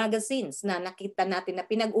mga magazines na nakita natin na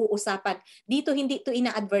pinag-uusapan. Dito, hindi to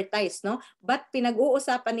ina-advertise, no? But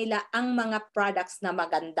pinag-uusapan nila ang mga products na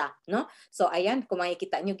maganda, no? So, ayan, kung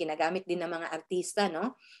makikita nyo, ginagamit din ng mga artista,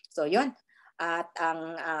 no? So, yon. At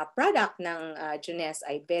ang product ng Junes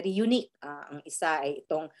ay very unique. Ang isa ay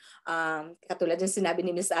itong, katulad ng sinabi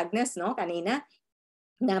ni Miss Agnes, no, kanina,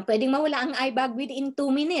 na pwedeng mawala ang eye bag within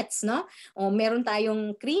 2 minutes, no? O meron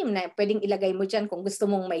tayong cream na pwedeng ilagay mo diyan kung gusto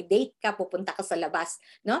mong may date ka, pupunta ka sa labas,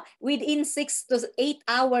 no? Within 6 to 8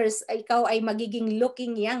 hours, ikaw ay magiging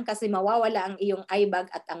looking young kasi mawawala ang iyong eye bag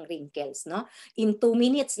at ang wrinkles, no? In 2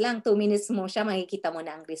 minutes lang, 2 minutes mo siya, makikita mo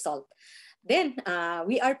na ang result. Then,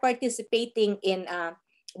 we are participating in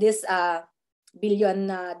this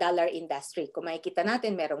billion-dollar industry. Kung makikita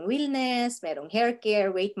natin, merong wellness, merong hair care,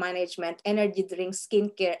 weight management, energy drinks,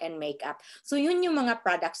 skincare, and makeup. So yun yung mga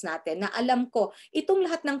products natin na alam ko, itong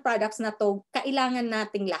lahat ng products na to, kailangan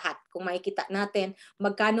nating lahat. Kung makikita natin,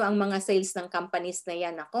 magkano ang mga sales ng companies na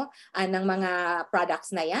yan, ng mga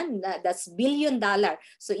products na yan, that's $1 billion.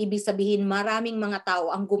 So ibig sabihin, maraming mga tao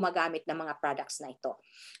ang gumagamit ng mga products na ito.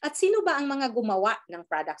 At sino ba ang mga gumawa ng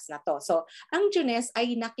products na to? So ang Junes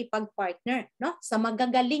ay nakipag-partner, no, sa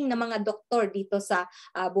magagaling na mga doktor dito sa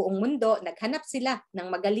buong mundo. Naghanap sila ng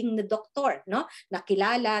magaling na doktor, no, na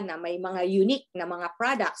kilala na may mga unique na mga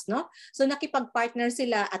products, no. So nakipag-partner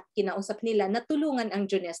sila at kinausap nila na tulungan ang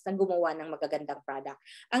Junes na gumawa ng magagandang product.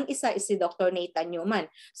 Ang isa is si Dr. Nathan Newman.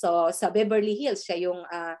 So sa Beverly Hills, siya yung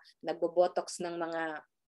nagbo-botox ng mga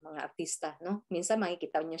artista, no? Minsan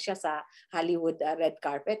makikita niyo siya sa Hollywood red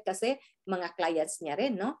carpet kasi mga clients niya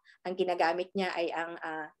rin, no? Ang ginagamit niya ay ang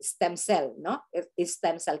stem cell, no?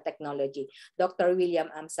 Stem cell technology. Dr. William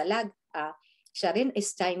Amsalag, siya rin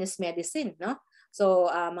is Chinese medicine, no? So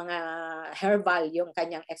mga herbal yung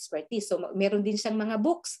kanyang expertise. So meron din siyang mga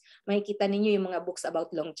books. Makikita ninyo yung mga books about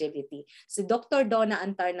longevity. Si Dr. Donna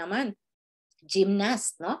Antar naman,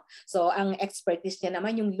 gymnast, no? So ang expertise niya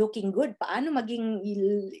naman yung looking good, paano maging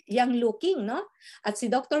young looking, no? At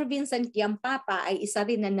si Dr. Vincent Kiampapa ay isa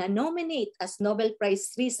rin na na-nominate as Nobel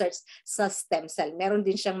Prize research sa stem cell. Meron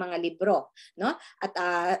din siyang mga libro, no? At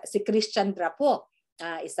si Christian Drapo,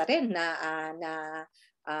 isa rin na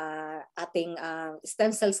ating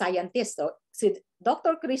stem cell scientist. So, si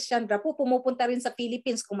Dr. Christian Drapo pumupunta rin sa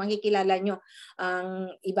Philippines. Kung makikilala nyo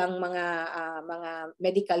ang ibang mga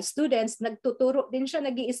medical students, nagtuturo din siya,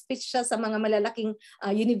 nag-i-speech siya sa mga malalaking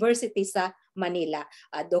university sa Manila.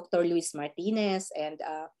 Dr. Luis Martinez and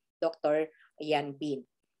Dr. Ian Bean.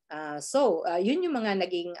 So, yun yung mga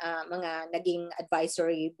naging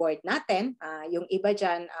advisory board natin. Yung iba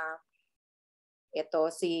dyan,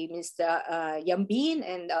 ito si Mr. Yambin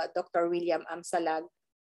and Dr. William Amsalag,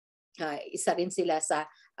 isa rin sila sa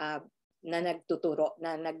na nagtuturo,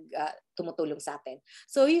 na tumutulong sa atin.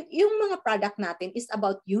 So yung mga product natin is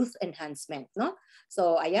about youth enhancement, no?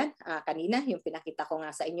 So ayan, kanina yung pinakita ko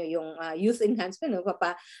nga sa inyo yung youth enhancement, no?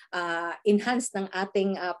 Enhance ng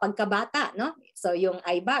ating pagkabata, no? So yung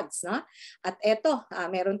eye bags, no? At eto,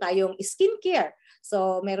 meron tayong skincare.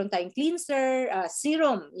 So meron tayong cleanser,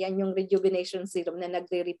 serum, yan yung rejuvenation serum na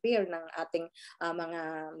nagre-repair ng ating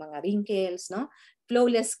mga wrinkles, no?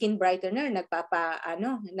 Flawless skin brightener,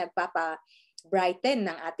 brighten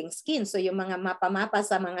ng ating skin. So yung mga mapa-mapa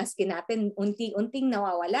sa mga skin natin, unti-unting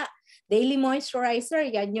nawawala. Daily moisturizer,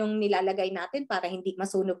 yan yung nilalagay natin para hindi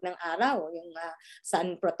masunog ng araw, yung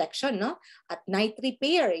sun protection, no? At night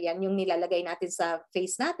repair, yan yung nilalagay natin sa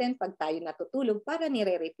face natin pag tayo natutulog para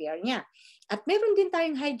nire-repair niya. At meron din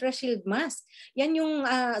tayong Hydra Shield mask. Yan yung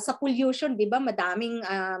sa pollution, di ba?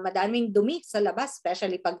 Madaming dumi sa labas,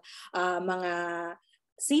 especially pag mga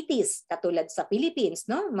cities katulad sa Philippines,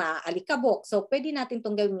 no? Maalikabok. So pwede natin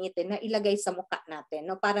tong gamitin na ilagay sa mukha natin,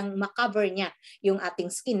 no? Parang ma-cover niya yung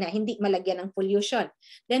ating skin na hindi malagyan ng pollution.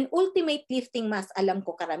 Then ultimate lifting mask, alam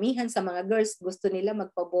ko karamihan sa mga girls gusto nila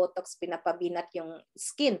magpa-botox, pinapabinat yung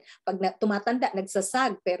skin. Pag tumatanda,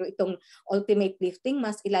 nagsasag, pero itong ultimate lifting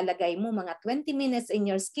mask ilalagay mo mga 20 minutes in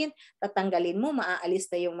your skin, tatanggalin mo, maaalis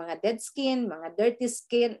na yung mga dead skin, mga dirty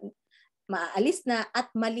skin, maaalis na at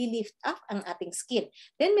malilift up ang ating skin.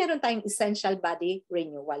 Then meron tayong essential body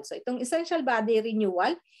renewal. So itong essential body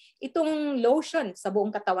renewal, itong lotion sa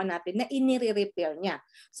buong katawan natin na inire-repair niya.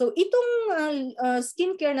 So itong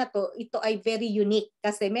skincare na to, ito ay very unique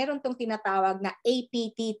kasi meron tong tinatawag na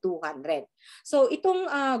APT 200. So itong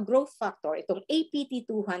growth factor, itong APT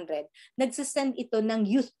 200, nagsasend ito ng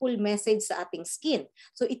youthful message sa ating skin.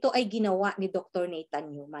 So ito ay ginawa ni Dr.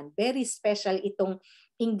 Nathan Newman. Very special itong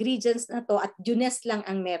ingredients na to at Junes lang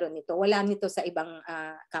ang meron nito. Wala nito sa ibang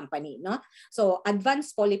company, no? So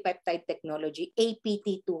Advanced Polypeptide Technology,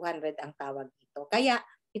 APT 200 ang tawag dito. Kaya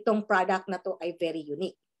itong product na to ay very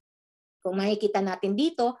unique. Kung makikita natin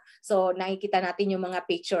dito, so nakikita natin yung mga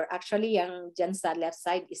picture. Actually, yung dyan sa left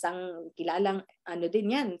side, isang kilalang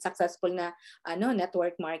din yan, successful na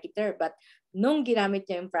network marketer. But nung ginamit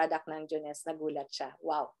niya yung product ng Jones, nagulat siya.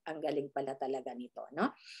 Wow, ang galing pala talaga nito,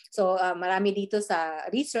 no? So marami dito sa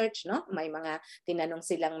research, no? May mga tinanong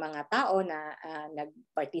silang mga tao na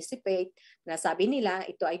nag-participate na sabi nila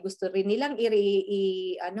ito ay gusto rin nilang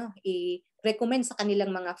i-recommend sa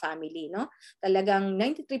kanilang mga family, no? Talagang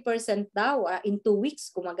 93% daw in 2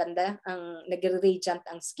 weeks gumaganda ang nagre-radiant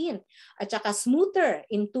ang skin. At saka smoother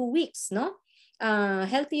in 2 weeks, no?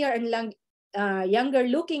 Healthier and younger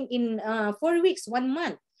looking in 4 weeks, 1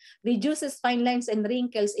 month. Reduces fine lines and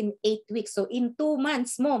wrinkles in 8 weeks. So in 2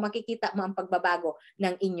 months mo, makikita mo ang pagbabago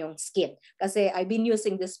ng inyong skin. Kasi I've been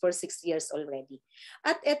using this for 6 years already.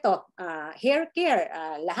 At ito, hair care.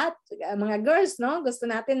 Lahat, mga girls, no, gusto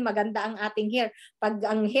natin maganda ang ating hair. Pag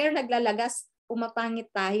ang hair naglalagas, pumapangit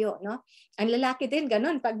tayo, no? Ang lalaki din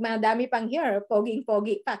ganun, pag madami pang hair,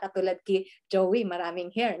 poging-pogi pa, katulad kay Joey, maraming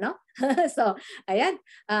hair, no? So, ayan.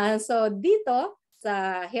 So dito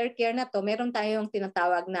sa hair care na to, meron tayong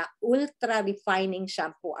tinatawag na ultra refining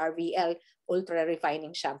shampoo, RVL, ultra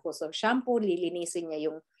refining shampoo. So shampoo, lilinisin niya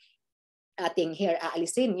yung ating hair,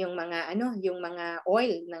 aalisin yung mga yung mga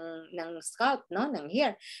oil ng scalp, no, ng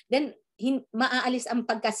hair. Then maaalis ang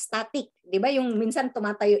pagka-static, 'di ba? Yung minsan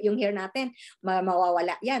tumatayo yung hair natin,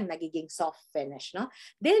 mawawala 'yan, nagiging soft finish, no?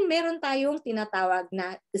 Then meron tayong tinatawag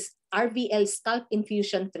na RVL scalp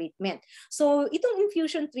infusion treatment. So itong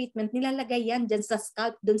infusion treatment nilalagay yan diyan sa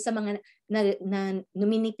scalp, doon sa mga na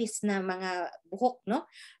numinipis na mga buhok, no?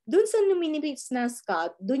 Doon sa numinipis na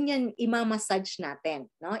scalp, doon yan imamassage natin,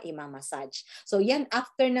 no? Imamassage. So yan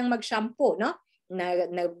after ng mag-shampoo, no?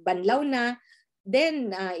 Nagbanlaw na. Then,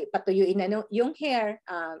 patuyuin na yung hair,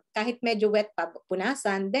 kahit medyo wet pa,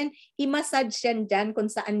 punasan. Then, i-massage yan dyan kung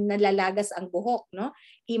saan nalalagas ang buhok, no?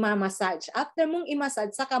 I-massage. After mong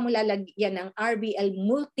i-massage, saka mo lalagyan ng RBL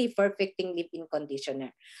Multi-Perfecting Leave-In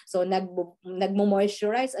Conditioner. So,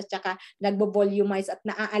 nagmo-moisturize at saka nagbo-volumize at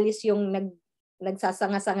naaalis yung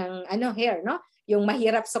nagsasangasangang hair, no? Yung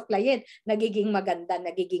mahirap suklayin, nagiging maganda,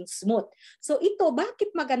 nagiging smooth. So ito, bakit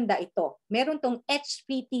maganda ito? Meron tong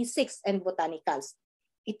HPT6 and botanicals.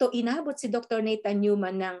 Ito inabot si Dr. Nathan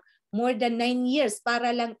Newman ng more than 9 years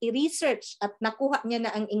para lang i-research at nakuha niya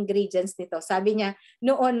na ang ingredients nito. Sabi niya,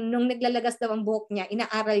 noon, nung naglalagas daw ang buhok niya,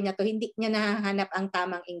 inaaral niya to, hindi niya nahahanap ang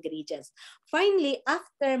tamang ingredients. Finally,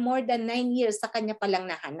 after more than 9 years, sa kanya palang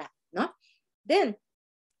nahanap, no? Then,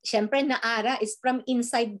 syempre, Naara is from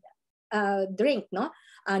inside drink, no?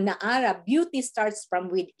 Naara, beauty starts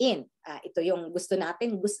from within. Ito yung gusto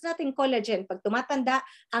natin. Gusto natin collagen. Pag tumatanda,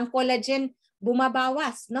 ang collagen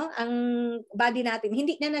bumabawas, no? Ang body natin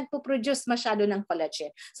hindi na nagpo-produce masyado ng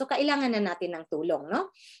collagen. So kailangan na natin ng tulong,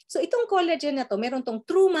 no? So itong collagen na to, meron tong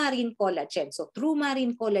True Marine Collagen. So True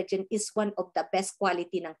Marine Collagen is one of the best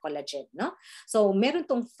quality ng collagen, no? So meron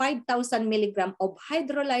tong 5,000 mg of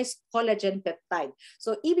hydrolyzed collagen peptide.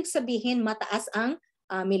 So ibig sabihin mataas ang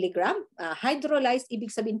milligram, hydrolyzed,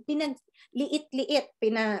 ibig sabihin pinagliit-liit,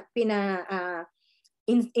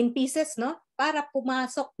 in pieces, no? Para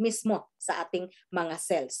pumasok mismo sa ating mga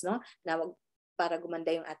cells, no? Na para gumanda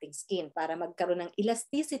yung ating skin, para magkaroon ng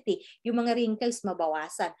elasticity, yung mga wrinkles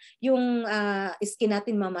mabawasan, yung skin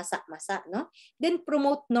natin mamasa-masa, no? Then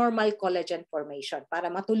promote normal collagen formation para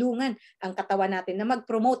matulungan ang katawan natin na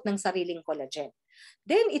mag-promote ng sariling collagen.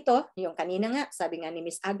 Then ito, yung kanina nga, sabi nga ni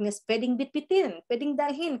Miss Agnes, pwedeng bitbitin, pwedeng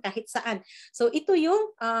dalhin kahit saan. So ito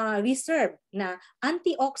yung reserve na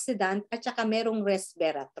antioxidant at saka merong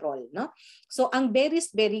resveratrol, no? So ang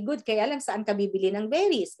berries, very good. Kaya lang saan ka bibili ng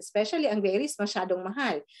berries? Especially ang berries, masyadong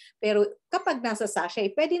mahal. Pero kapag nasa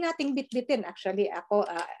sachet, pwede nating bitbitin. Actually, ako,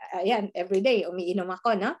 ayan, everyday, umiinom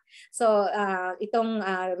ako, no? So itong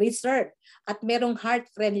reserve at merong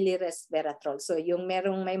heart-friendly resveratrol. So yung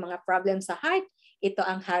merong may mga problem sa heart, ito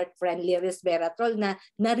ang heart-friendly resveratrol na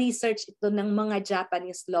na-research ito ng mga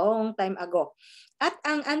Japanese long time ago. At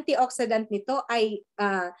ang antioxidant nito ay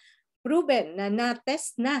proven na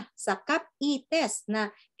na-test na sa CAP-E test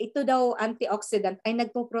na ito daw antioxidant ay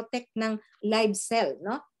nagpo-protect ng live cell,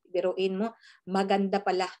 no? Biruin mo, maganda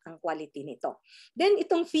pala ang quality nito. Then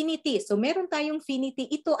itong Finity. So meron tayong Finity.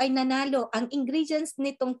 Ito ay nanalo. Ang ingredients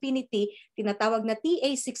nitong Finity, tinatawag na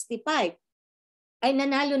TA65, ay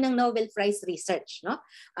nanalo ng Nobel Prize Research, no?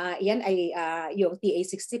 Yan ay yung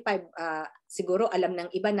TA65, siguro alam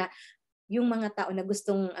ng iba na yung mga tao na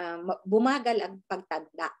gustong bumagal ang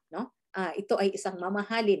pagtanda, no? Ito ay isang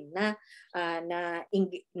mamahalin na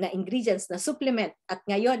ingredients, na supplement, at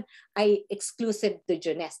ngayon ay exclusive to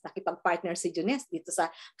Junes. Nakipag-partner si Junes dito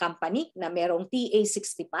sa company na merong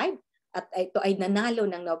TA65 at ito ay nanalo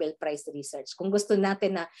ng Nobel Prize Research. Kung gusto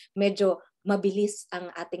natin na medyo mabilis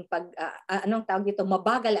ang ating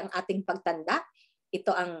mabagal ang ating pagtanda,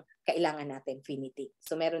 ito ang kailangan natin, Finity.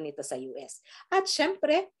 So meron ito sa US. At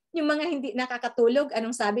syempre, yung mga hindi nakakatulog,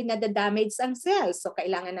 anong sabi, na damage ang cells. So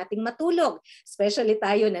kailangan nating matulog. Especially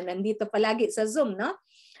tayo na nandito palagi sa Zoom, no?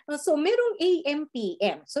 So merong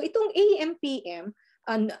AM/PM. So itong AM/PM,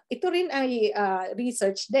 ito rin ay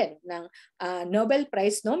research din ng Nobel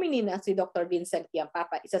Prize nominee na si Dr. Vincent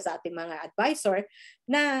Piampapa, isa sa ating mga advisor,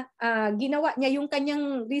 na ginawa niya yung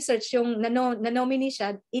kanyang research, yung na-nominee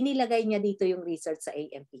siya, inilagay niya dito yung research sa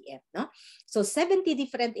AM/PM, no? So 70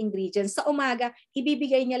 different ingredients. Sa umaga,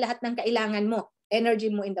 ibibigay niya lahat ng kailangan mo. Energy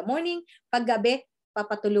mo in the morning, paggabi,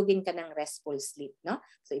 papatulugin ka ng restful sleep, no?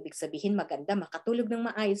 So ibig sabihin, maganda makatulog ng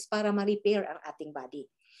maayos para ma-repair ang ating body.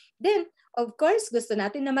 Then, of course, gusto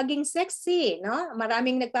natin na maging sexy, no?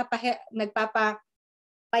 Maraming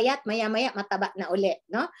nagpapapayat, maya-maya mataba na uli,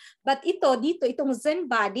 no? But itong Zen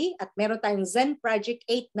Body, at meron tayong Zen Project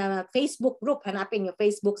 8 na Facebook group, hanapin yung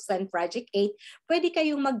Facebook Zen Project 8, pwede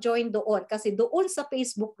kayong mag-join doon kasi doon sa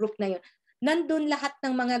Facebook group na yun, nandun lahat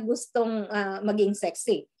ng mga gustong maging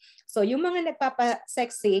sexy. So yung mga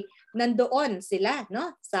nagpapa-sexy, nandoon sila,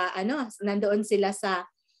 no? Nandoon sila sa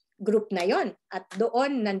group na yon, at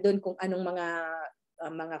doon nandun kung anong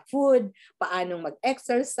mga food, paanong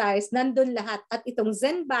mag-exercise, nandun lahat. At itong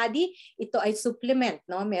Zen Body, ito ay supplement,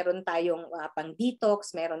 no? Meron tayong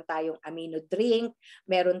pang-detox, meron tayong amino drink,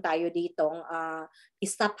 meron tayo ditong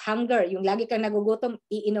stop hunger. Yung lagi kang nagugutom,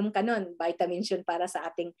 iinom ka nun. Vitamins yun para sa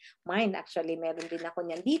ating mind. Actually, meron din ako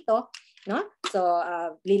niyan dito, no? So,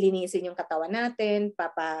 lilinisin yung katawan natin,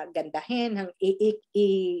 papagandahin,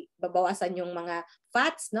 ibabawasan yung mga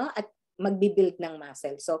fats, no? At magbibuild ng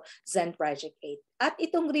muscle. So, Zen Project 8. At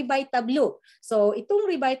itong Revita Blue. So, itong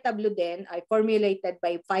Revita Blue din ay formulated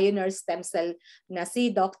by Pioneer Stem Cell na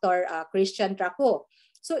si Dr. Christian Traco.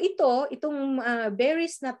 So, itong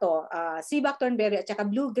berries na to, sea buckthorn berry at saka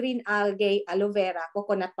blue-green algae, aloe vera,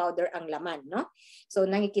 coconut powder ang laman, no? So,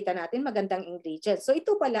 nakikita natin magandang ingredients. So,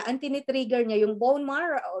 ito pala, ang tinitrigger niya yung bone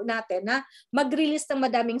marrow natin na mag-release ng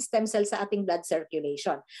madaming stem cells sa ating blood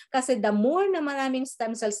circulation. Kasi the more na maraming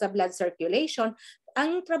stem cells sa blood circulation,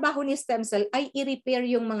 ang trabaho ni stem cell ay i-repair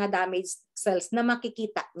yung mga damaged cells na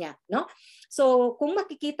makikita niya, no? So, kung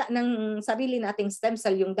makikita ng sarili nating stem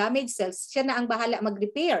cell yung damaged cells, siya na ang bahala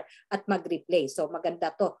mag-repair at mag-replace. So,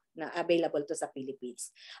 maganda to na available to sa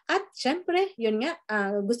Philippines. At syempre, yun nga,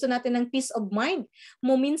 gusto natin ng peace of mind.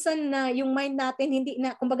 Minsan na yung mind natin hindi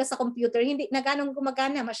na, kumbaga sa computer, hindi na ganong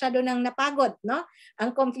gumagana, masyado nang napagod, no?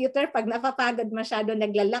 Ang computer, pag napapagod, masyado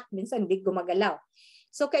naglalak, minsan hindi gumagalaw.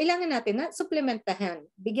 So, kailangan natin na supplementahan.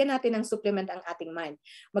 Bigyan natin ng supplement ang ating mind.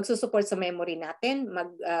 Magsusupport sa memory natin,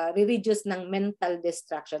 mag-reduce ng mental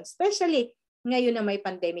distraction. Especially ngayon na may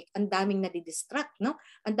pandemic, ang daming nadidistract, no?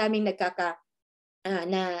 Ang daming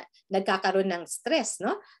na nagkakaroon ng stress,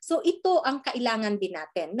 no? So ito ang kailangan din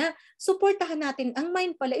natin na suportahan natin. Ang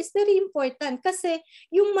mind pala is very important kasi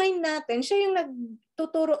yung mind natin, siya yung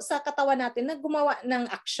nagtuturo sa katawan natin na gumawa ng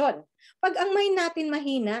aksyon. Pag ang mind natin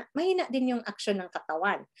mahina, mahina din yung aksyon ng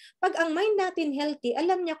katawan. Pag ang mind natin healthy,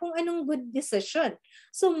 alam niya kung anong good decision.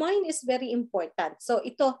 So mind is very important. So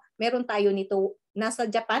ito, meron tayo nito nasa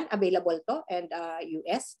Japan, available to, and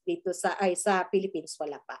US, dito sa Philippines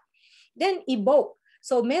wala pa. Then evoke.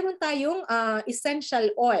 So meron tayong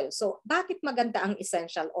essential oil. So bakit maganda ang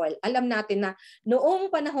essential oil? Alam natin na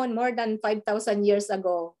noong panahon more than 5,000 years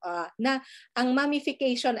ago na ang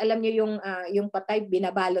mummification, alam niyo yung patay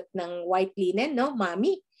binabalot ng white linen, no?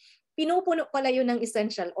 Mummy. Pinupuno pala yun ng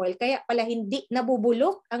essential oil kaya pala hindi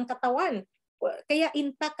nabubulok ang katawan. Kaya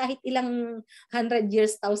intact kahit ilang 100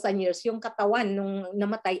 years, 1,000 years yung katawan nung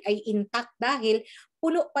namatay ay intact dahil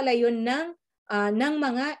puno pala yun ng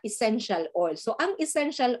mga essential oil. So ang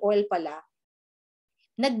essential oil pala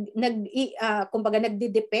kumbaga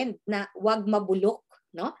nagde-depend na wag mabulok,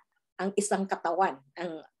 no? Ang isang katawan,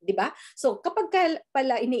 di ba? So kapag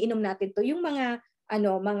pala iniinom natin to, yung mga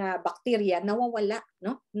mga bakterya nawawala,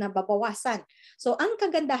 no? Nababawasan. So ang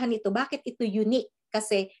kagandahan nito, bakit ito unique?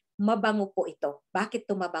 Kasi mabango po ito. Bakit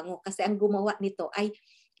ito mabango? Kasi ang gumawa nito ay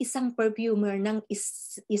isang perfumer ng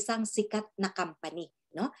isang sikat na company,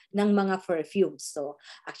 no, ng mga perfumes. So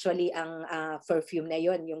actually ang perfume na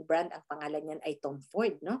yon, yung brand, ang pangalan niyan ay Tom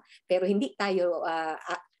Ford, no, pero hindi tayo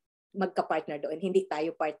magka-partner doon, hindi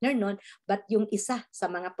tayo partner noon, but yung isa sa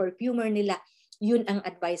mga perfumer nila, yun ang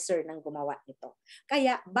advisor ng gumawa nito.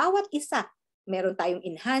 Kaya bawat isa meron tayong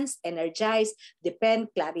enhance, energize,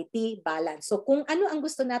 depend, clarity, balance. So kung ano ang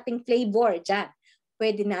gusto nating flavor dyan,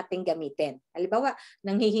 pwede nating gamitin. Halimbawa,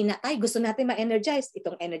 nanghihina tayo, gusto natin ma-energize,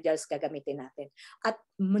 itong energize gagamitin natin. At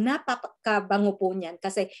napakabango po niyan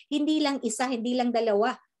kasi hindi lang isa, hindi lang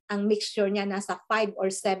dalawa ang mixture niya, nasa 5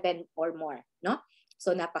 or 7 or more, no?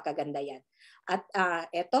 So napakaganda yan. At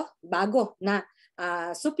eto, bago na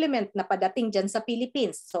supplement na padating dyan sa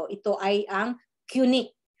Philippines. So ito ay ang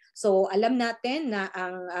Qnic. So alam natin na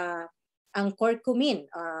ang curcumin,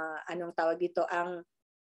 anong tawag dito, ang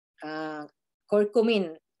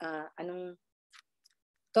curcumin,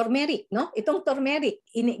 turmeric, no? Itong turmeric,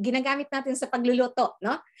 ginagamit natin sa pagluluto,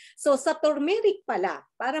 no? So sa turmeric pala,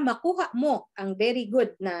 para makuha mo ang very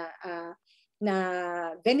good na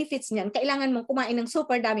benefits niyan, kailangan mong kumain ng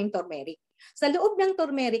super daming turmeric. Sa loob ng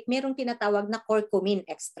turmeric, merong tinatawag na curcumin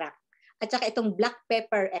extract. At saka itong black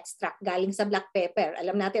pepper extract galing sa black pepper.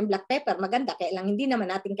 Alam natin black pepper maganda, kaya lang hindi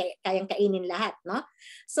naman natin kayang kainin lahat, no?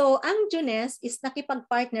 So ang Junes is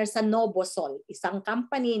nakipag-partner sa Novosol, isang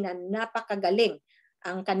company na napakagaling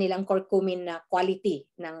ang kanilang curcumin na quality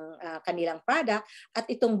ng kanilang product, at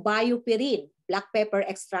itong Bioperin, black pepper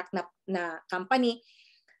extract na company.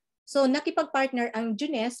 So nakipag-partner ang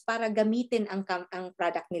Junes para gamitin ang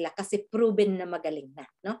product nila kasi proven na magaling na,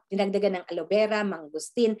 no? Dinagdagan ng aloe vera,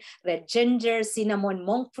 mangosteen, red ginger, cinnamon,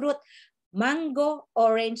 monk fruit, mango,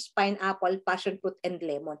 orange, pineapple, passion fruit, and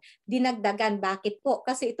lemon. Dinagdagan, bakit po?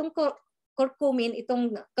 Kasi itong curcumin,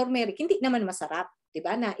 itong turmeric, hindi naman masarap, 'di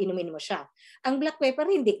ba? Na inumin mo siya. Ang black pepper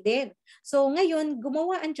hindi din. So ngayon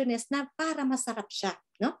gumawa ang Junes na para masarap siya,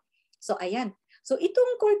 no? So ayan. So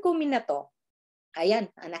itong curcumin na to,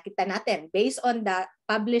 ayan, nakita natin based on the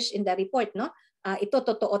published in the report, no? Ito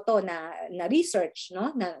totoo to na research,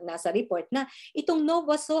 no? Nasa report na itong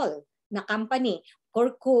Novosol na company,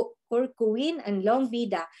 Curcumin and Long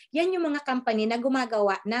Vida, yan yung mga company na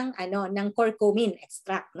gumagawa ng ng curcumin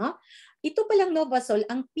extract, no? Ito palang Novosol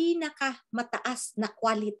ang pinakamataas na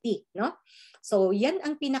quality, no? So yan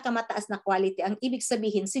ang pinakamataas na quality. Ang ibig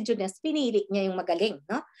sabihin si Junes pinili niya yung magaling,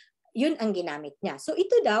 no? Yun ang ginamit niya. So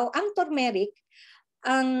ito daw, ang turmeric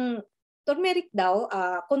daw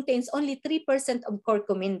contains only 3% of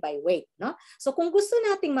curcumin by weight, no? So kung gusto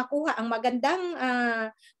nating makuha ang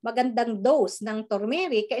magandang dose ng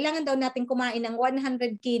turmeric, kailangan daw nating kumain ng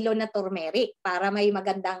 100 kilo na turmeric para may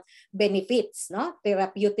magandang benefits, no?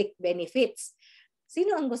 Therapeutic benefits.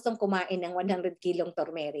 Sino ang gustong kumain ng 100 kilong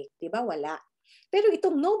turmeric? 'Di ba? Wala. Pero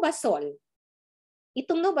itong Novosol,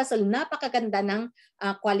 napakaganda ng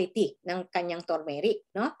quality ng kanyang turmeric,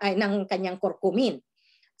 no? Ay ng kanyang curcumin.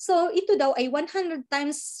 So ito daw ay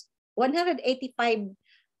 185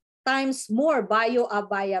 times more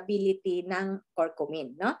bioavailability ng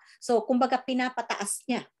curcumin, no? So kumbaga pinapataas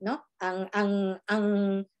niya, no?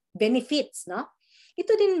 Ang benefits, no?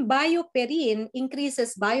 Ito din Bioperin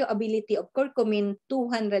increases bioavailability of curcumin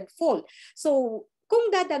 200-fold. So kung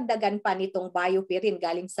dadagdagan pa nitong Bioperin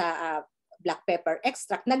galing sa black pepper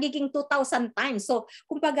extract, nagiging 2,000 times. So,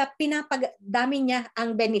 kumbaga, pinapadami niya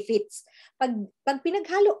ang benefits. Pag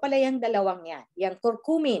pinaghalo pala yung dalawang yan, yung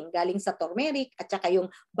curcumin galing sa turmeric at saka yung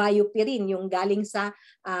biopirin, yung galing sa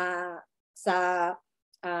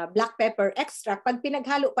black pepper extract, pag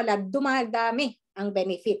pinaghalo pala, dumadami ang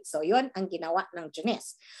benefits. So, yon ang ginawa ng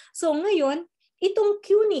Jones. So, ngayon, itong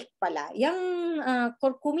Qnic pala, yung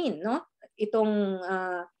curcumin, no?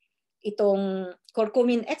 Itong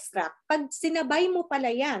curcumin extract, pag sinabay mo pala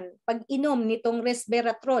yan, pag inom nitong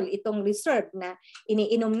resveratrol, itong reserve na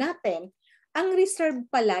iniinom natin, ang reserve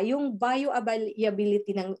pala, yung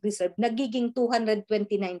bioavailability ng reserve, nagiging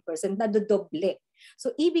 229%, nadodoble.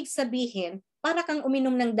 So, ibig sabihin, para kang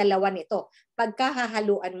uminom ng dalawa nito,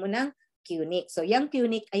 pagkahahaluan mo ng Qnic. So, yung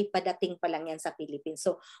Qnic ay padating pa lang yan sa Philippines.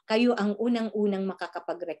 So, kayo ang unang-unang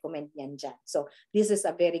makakapag-recommend yan dyan. So, this is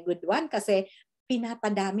a very good one kasi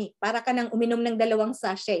pinapadami. Para ka nang uminom ng dalawang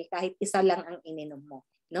sachet kahit isa lang ang ininom mo.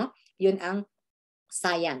 No? Yun ang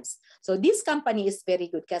science. So this company is very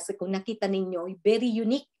good kasi kung nakita ninyo, very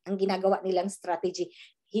unique ang ginagawa nilang strategy.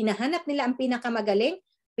 Hinahanap nila ang pinakamagaling,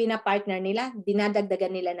 pinapartner nila,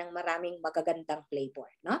 dinadagdagan nila ng maraming magagandang flavor.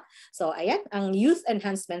 No? So ayan, ang youth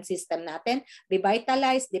enhancement system natin,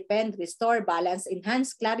 revitalize, defend, restore, balance,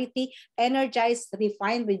 enhance, clarity, energize,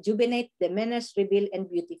 refine, rejuvenate, diminish, reveal, and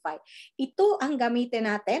beautify. Ito ang gamitin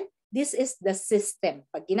natin. This is the system.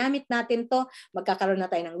 Pag ginamit natin to, magkakaroon na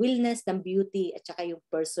tayo ng wellness, ng beauty, at saka yung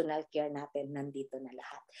personal care natin nandito na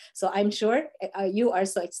lahat. So I'm sure you are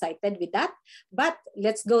so excited with that. But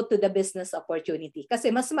let's go to the business opportunity.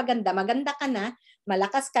 Kasi mas maganda ka na,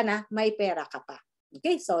 malakas ka na, may pera ka pa.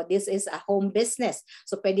 Okay, so this is a home business.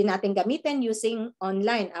 So pwede natin gamitin using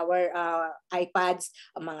online, our iPads,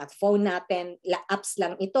 mga phone natin, apps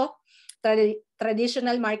lang ito.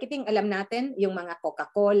 Traditional marketing, alam natin, yung mga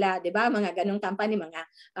Coca-Cola, 'di ba? Mga ganung company, mga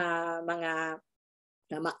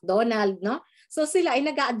McDonald's, no? So sila ay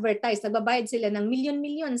nag-a-advertise, nagbabayad sila ng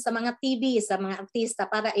milyon-milyon sa mga TV, sa mga artista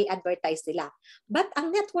para i-advertise sila. But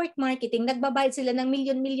ang network marketing, nagbabayad sila ng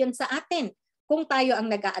milyon-milyon sa atin kung tayo ang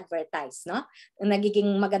nag-a-advertise, no?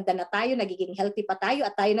 Nagiging maganda na tayo, nagiging healthy pa tayo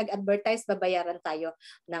at tayo nag-advertise, babayaran tayo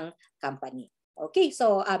ng company. Okay,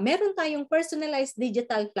 so meron tayong personalized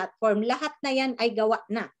digital platform. Lahat na yan ay gawa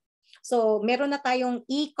na. So meron na tayong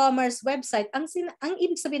e-commerce website. Ang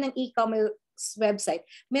ibig sabihin ng e-commerce website,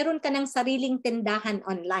 meron ka ng sariling tindahan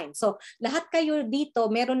online. So lahat kayo dito,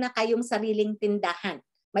 meron na kayong sariling tindahan.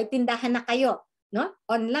 May tindahan na kayo, no?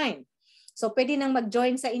 Online. So pwede nang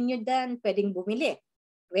mag-join sa inyo dyan, pwedeng bumili.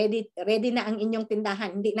 Ready na ang inyong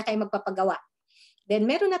tindahan, hindi na kayo magpapagawa. Then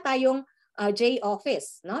meron na tayong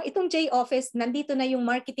J-Office, no? Itong J-Office, nandito na yung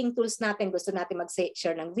marketing tools natin. Gusto natin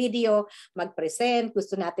mag-share ng video, mag-present,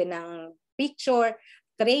 gusto natin ng picture,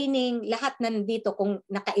 training, lahat nandito. Kung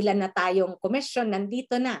nakailan na tayong commission,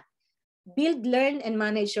 nandito na. Build, learn, and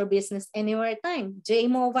manage your business anywhere time.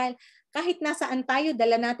 J-Mobile, kahit nasaan tayo,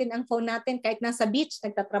 dala natin ang phone natin, kahit nasa beach,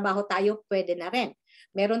 nagtatrabaho tayo, pwede na rin.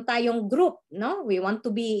 Meron tayong group, no? We want to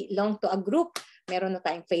belong to a group. Meron na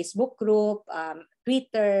tayong Facebook group,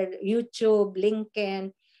 Twitter, YouTube,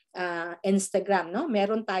 LinkedIn, Instagram, no?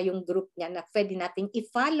 Meron tayong group niya na pwede nating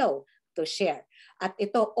i-follow to share. At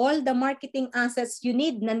ito, all the marketing assets you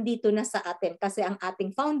need nandito na sa atin kasi ang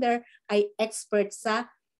ating founder ay expert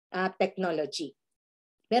sa technology.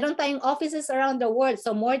 Meron tayong offices around the world.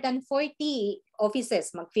 So more than 40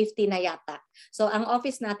 offices, mag-50 na yata. So ang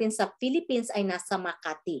office natin sa Philippines ay nasa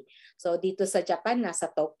Makati. So dito sa Japan, nasa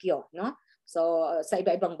Tokyo, no? So sa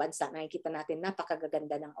iba-ibang bansa, nakikita natin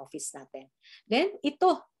napakaganda ng office natin. Then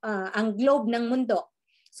ito, ang globe ng mundo.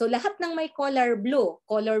 So lahat ng may color blue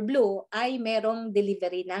ay merong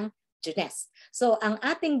delivery ng Jones. So ang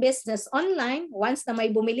ating business online, once na may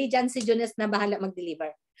bumili dyan si Jones na bahala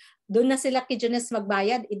mag-deliver. Doon na sila kay Jones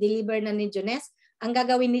magbayad, i-deliver na ni Jones. Ang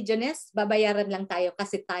gagawin ni Jones, babayaran lang tayo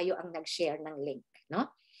kasi tayo ang nag-share ng link, no?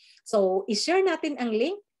 So i-share natin ang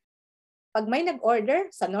link. Pag may nag-order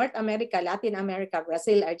sa North America, Latin America,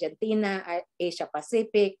 Brazil, Argentina, Asia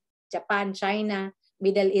Pacific, Japan, China,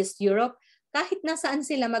 Middle East, Europe, kahit nasaan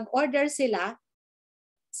sila, mag-order sila,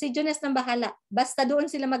 si Jones nang bahala. Basta doon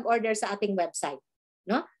sila mag-order sa ating website,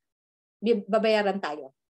 no? Babayaran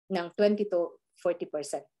tayo ng 20 to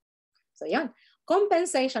 40%. So yan,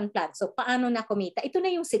 compensation plan. So paano na kumita? Ito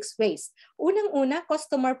na yung 6 ways. Unang-una,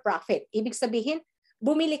 customer profit. Ibig sabihin,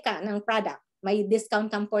 bumili ka ng product, may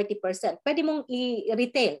discount kang 40%. Pwede mong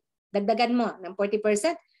i-retail, dagdagan mo ng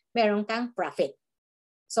 40%, meron kang profit.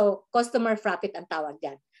 So customer profit ang tawag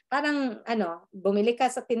diyan. Parang bumili ka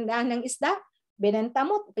sa tindahan ng isda, binenta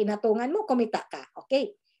mo, pinatungan mo, kumita ka.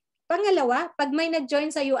 Okay. Pangalawa, pag may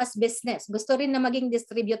nag-join sa US business, gusto rin na maging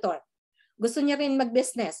distributor, gusto niya rin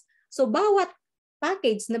mag-business. So bawat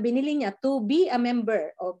package na binili niya to be a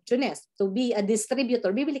member of Junes, to be a distributor,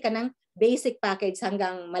 bibili ka ng basic package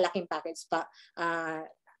hanggang malaking package pa.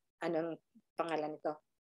 Anong pangalan nito?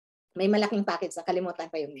 May malaking package, nakalimutan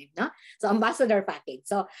pa yung name, no? So ambassador package.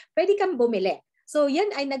 So pwede kang bumili. So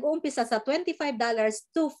yan ay nag-uumpisa sa $25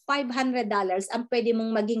 to $500 ang pwede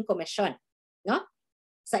mong maging komisyon, no?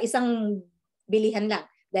 Sa isang bilihan lang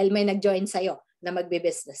dahil may nag-join sa'yo na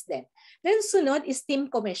magbe-business din. Then sunod is team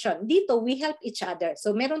commission. Dito, we help each other.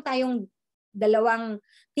 So meron tayong dalawang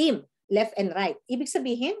team, left and right. Ibig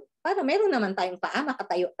sabihin, para meron naman tayong paa,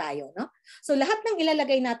 makatayo tayo. No? So lahat ng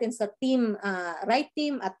ilalagay natin sa team, right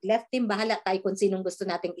team at left team, bahala tayo kung sinong gusto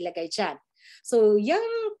nating ilagay dyan. So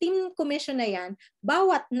yung team commission na yan,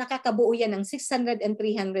 bawat nakakabuo yan ng 600 and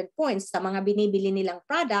 300 points sa mga binibili nilang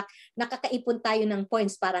product, nakakaipon tayo ng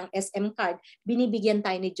points parang SM card, binibigyan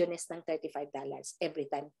tayo ni Jones ng $35 every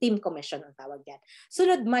time. Team commission ang tawag yan.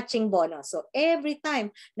 Sunod, matching bonus. So every time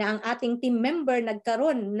na ang ating team member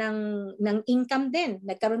nagkaroon ng income din,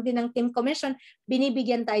 nagkaroon din ng team commission,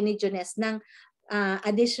 binibigyan tayo ni Jones ng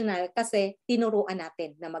additional kasi tinuruan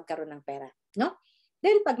natin na magkaroon ng pera. No?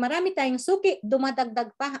 Then, pag marami tayong suki,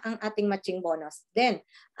 dumadagdag pa ang ating matching bonus. Then,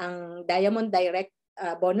 ang Diamond Direct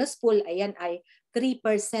bonus pool, ayan ay 3%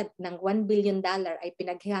 ng $1 billion ay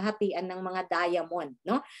pinaghahatian ng mga diamond.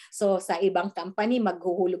 No? So, sa ibang company,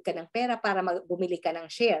 maghuhulog ka ng pera para bumili ka ng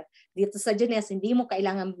share. Dito sa Junes, hindi mo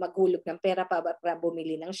kailangan maghulog ng pera para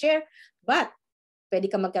bumili ng share. But, pwede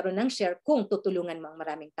ka magkaroon ng share kung tutulungan mo ang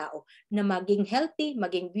maraming tao na maging healthy,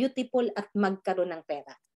 maging beautiful, at magkaroon ng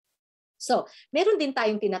pera. So, meron din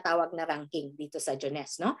tayong tinatawag na ranking dito sa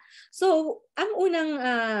Junes, no? So, ang unang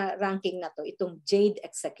ranking na to, itong Jade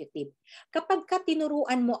Executive. Kapag ka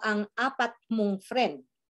tinuruan mo ang 4 mong friend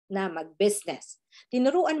na mag-business,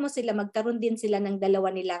 tinuruan mo sila, magkaroon din sila ng 2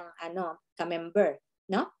 nilang ka-member,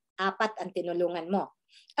 no? 4 ang tinulungan mo.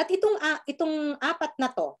 At itong 4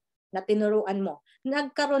 na to, na tinuruan mo,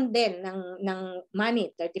 nagkaroon din ng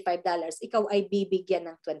money, $35, ikaw ay bibigyan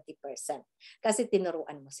ng 20% kasi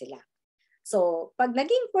tinuruan mo sila. So, pag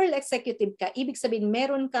naging Pearl Executive ka, ibig sabihin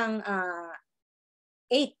meron kang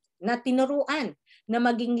 8 na tinuruan na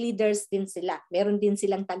maging leaders din sila. Meron din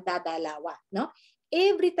silang tagdadalawa. No?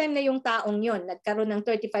 Every time na yung taong yon nagkaroon ng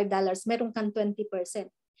 $35, meron kang 20%.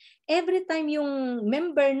 Every time yung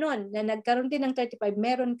member nun na nagkaroon din ng 35,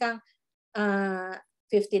 meron kang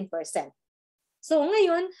 15%. So,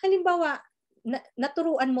 ngayon, halimbawa,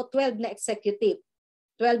 naturuan mo 12 na executive,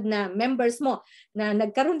 12 na members mo na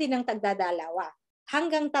nagkaroon din ng tagdadalawa.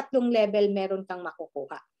 Hanggang 3 level meron kang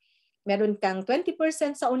makukuha. Meron kang 20%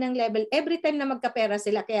 sa unang level every time na magkapera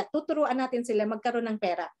sila. Kaya tuturuan natin sila magkaroon ng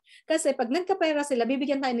pera. Kasi pag nagkapera sila,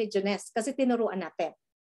 bibigyan tayo ni Jones kasi tinuruan natin.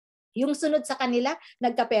 Yung sunod sa kanila,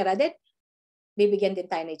 nagkapera din, bibigyan din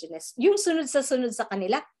tayo ni Jones. Yung sunod sa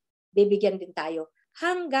kanila, bibigyan din tayo.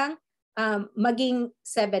 Hanggang maging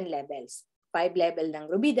 7 levels. 5 level ng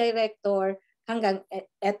Ruby Director, hanggang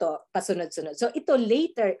eto, pasunod-sunod. So ito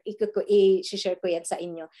later, i-share ko yan sa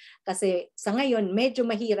inyo. Kasi sa ngayon, medyo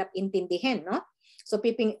mahirap intindihin. No? So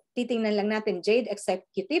titingnan lang natin, Jade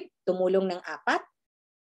Executive, tumulong ng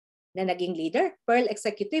 4 na naging leader. Pearl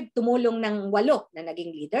Executive, tumulong ng 8 na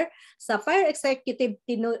naging leader. Sa Fire Executive,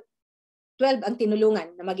 12 ang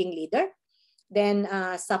tinulungan na maging leader. Then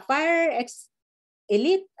sa Fire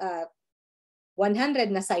Elite, 100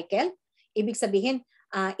 na cycle. Ibig sabihin,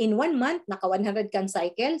 in 1 month, naka 100 kang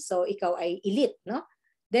cycle, so ikaw ay elite, no?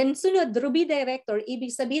 Then sunod, Ruby Director,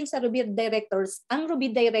 ibig sabihin sa Ruby Directors, ang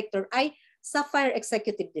Ruby Director ay sa Fire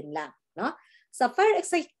Executive din lang, no? Sa Fire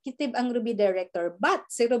Executive ang Ruby Director, but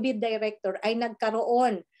si Ruby Director ay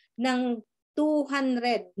nagkaroon ng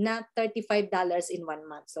 200 na $35 in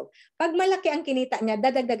 1 month. So, pag malaki ang kinita niya,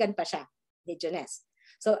 dadagdagan pa siya ni Jones.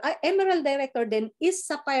 So, Emerald Director din is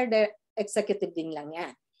sa Fire Executive din lang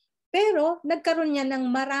yan. Pero nagkaroon niya ng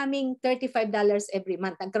maraming $35 every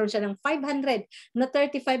month. Nagkaroon siya ng 500 na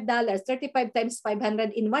 $35. 35 times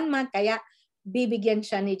 500 in 1 month. Kaya bibigyan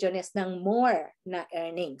siya ni Jones ng more na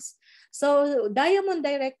earnings. So Diamond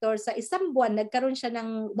Director, sa isang buwan, nagkaroon siya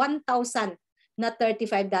ng 1,000 na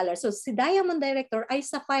 $35. So si Diamond Director ay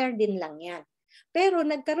sa Fire din lang yan. Pero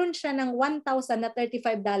nagkaroon siya ng 1,000 na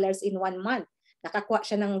 $35 in 1 month. Nakakuha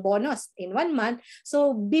siya ng bonus in 1 month,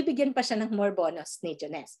 so bibigyan pa siya ng more bonus ni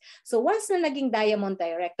Jones. So once na naging Diamond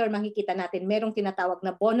Director, makikita natin merong tinatawag na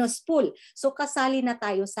bonus pool. So kasali na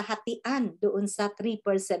tayo sa hatian doon sa 3%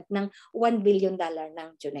 ng $1 billion ng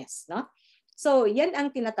Jones. No? So yan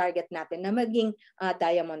ang tinatarget natin na maging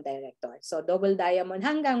Diamond Director. So double Diamond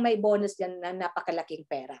hanggang may bonus yan na napakalaking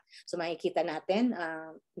pera. So makikita natin,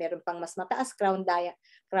 meron pang mas mataas, Crown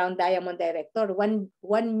Diamond Director, $1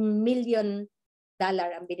 million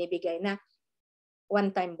ang binibigay na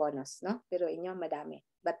one-time bonus, no? Pero inyo madami.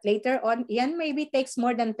 But later on, yan maybe takes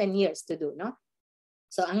more than 10 years to do, no?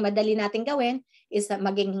 So ang madali natin gawin is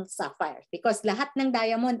maging sapphire because lahat ng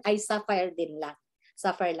diamond ay sapphire din lang.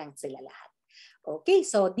 Sapphire lang sila lahat. Okay,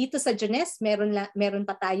 so dito sa Jones, meron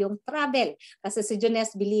pa tayong travel kasi si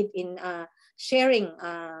Jones believe in sharing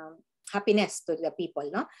happiness to the people,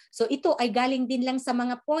 no? So ito ay galing din lang sa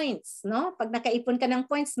mga points, no? Pag nakaipon ka ng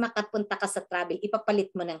points, makapunta ka sa travel,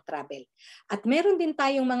 ipapalit mo ng travel. At meron din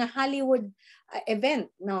tayong mga Hollywood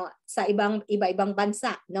event, no, sa iba-ibang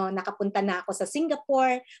bansa, no? Nakapunta na ako sa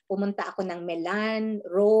Singapore, pumunta ako ng Milan,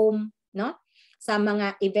 Rome, no? Sa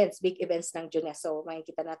mga events, big events ng Jones. So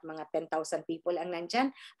makikita natin mga 10,000 people ang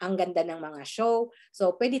nandyan. Ang ganda ng mga show.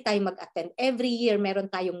 So pwede tayong mag-attend. Every year,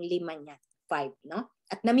 meron tayong 5 niyan. 5, no?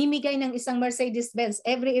 At namimigay ng isang Mercedes-Benz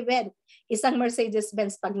every event, isang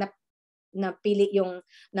Mercedes-Benz pag napili yung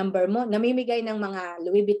number mo, namimigay ng mga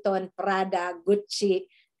Louis Vuitton, Prada, Gucci,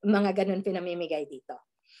 mga ganun pinamimigay dito.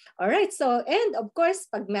 Alright, so and of course,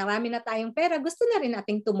 pag marami na tayong pera, gusto na rin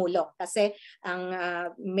nating tumulong kasi ang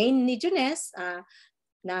main ni Jones,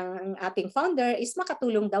 ng ating founder is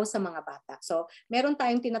makatulong daw sa mga bata. So, meron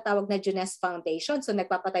tayong tinatawag na Jones Foundation. So,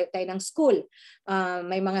 nagpapatayo tayo ng school.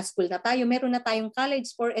 May mga school na tayo. Meron na tayong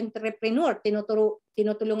college for entrepreneur.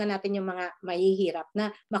 Tinutulungan natin yung mga mahihirap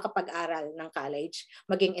na makapag-aral ng college,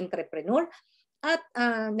 maging entrepreneur. At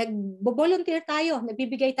nag-volunteer tayo,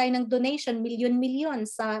 nagbibigay tayo ng donation, milyon-milyon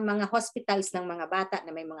sa mga hospitals ng mga bata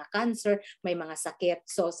na may mga cancer, may mga sakit.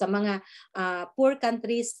 So, sa mga poor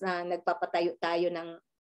countries, nagpapatayo tayo ng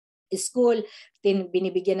school,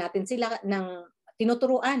 binibigyan natin sila ng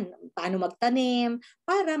tinuturuan paano magtanim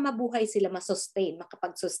para mabuhay sila, masustain,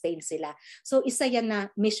 makapag-sustain sila. So isa yan na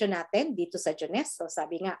mission natin dito sa Jones. So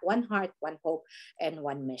sabi nga, one heart, one hope, and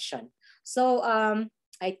one mission. So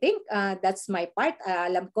I think that's my part.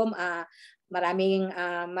 Alam ko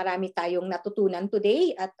marami tayong natutunan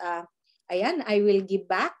today at ayan, I will give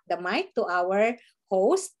back the mic to our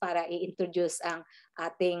host para i-introduce ang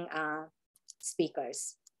ating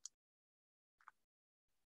speakers.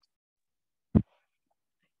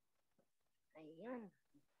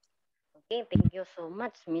 Okay, thank you so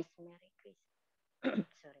much, Miss Mary Grace.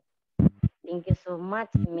 Sorry. Thank you so much,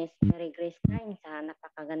 Miss Mary Grace Time sa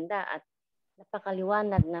napakaganda at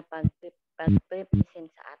napakaliwanag na pag-present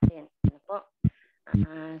sa atin. Ano po?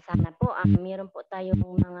 Sana po meron po tayong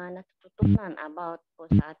mga natututunan about po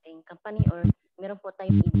sa ating company or meron po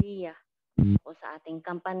tayong ideya po sa ating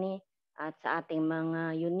company at sa ating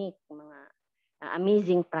mga unique, mga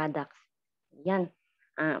amazing products. Yan.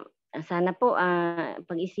 Sana po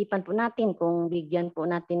pag-isipan po natin kung bigyan po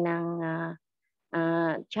natin ng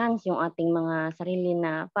chance yung ating mga sarili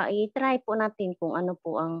na i-try po natin kung ano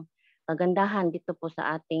po ang kagandahan dito po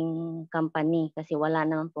sa ating company kasi wala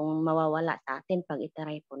naman pong mawawala sa atin pag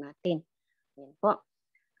i-try po natin. Yan po.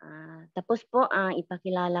 Tapos po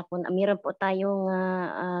ipakilala ko na meron po tayong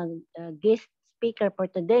guest speaker for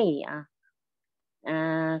today.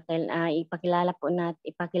 Ipakilala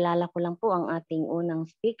ko lang po ang ating unang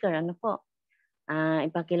speaker. Ano po?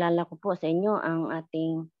 Ipakilala ko po sa inyo ang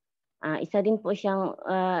ating isa din po siyang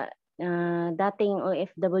dating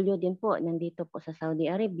OFW din po nandito po sa Saudi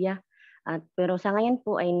Arabia. Pero sa ngayon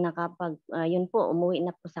po ay yun po umuwi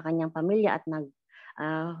na po sa kanyang pamilya at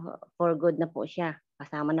for good na po siya.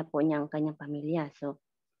 Kasama na po niya ang kanyang pamilya. So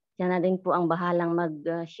siya na din po ang bahalang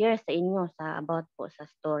mag-share sa inyo about po sa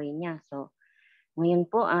story niya. So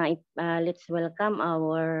ngayon po, let's welcome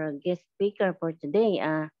our guest speaker for today,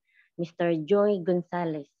 Mr. Joey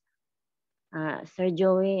Gonzalez. Sir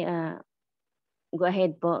Joey, go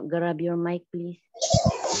ahead po. Grab your mic, please.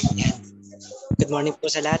 Good morning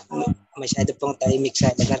po sa lahat. Masyado pong tahimik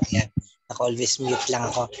sa lugar kaya always mute lang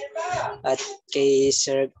ako. At kay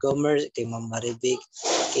Sir Gomer, kay Ma'am Marivic,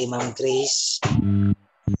 kay Ma'am Grace,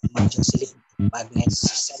 Ma'am Jocelyn, Agnes,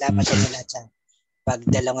 salamat sa lahat sa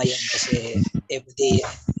pagdala ngayon kasi everyday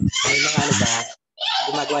may mga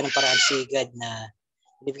gumagawa ng paraan si God na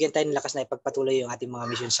binibigyan tayo ng lakas na ipagpatuloy yung ating mga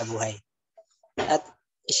mission sa buhay. At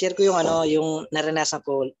i-share ko yung naranasan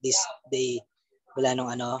ko this day mula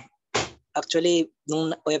nung actually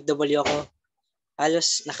nung OFW ako,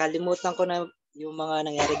 halos nakalimutan ko na yung mga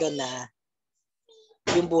nangyari doon na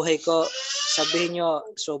yung buhay ko, sabihin nyo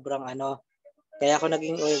sobrang kaya ako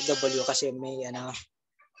naging OFW kasi may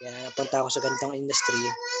kaya napunta ako sa ganitong industry,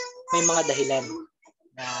 may mga dahilan.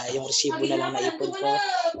 na yung resibo na lang naipon ko.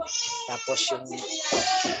 Tapos yung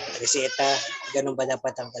reseta, ganun ba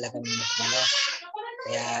dapat ang talagang ano.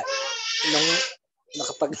 Kaya nung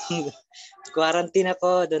nakapag quarantine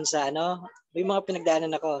ako doon sa ano, may mga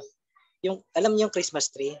pinagdaanan ako. Yung alam niyo yung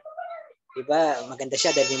Christmas tree, 'di ba? Maganda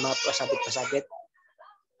siya dahil may mga pasabit-pasabit.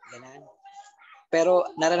 Ganun. Pero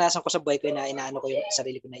naranasan ko sa buhay ko na inaano ko yung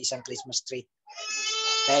sarili ko na isang Christmas tree.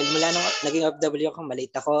 Dahil mula nung naging OFW ako,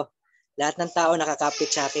 maliit ako. Lahat ng tao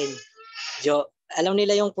nakakapit sa akin. Alam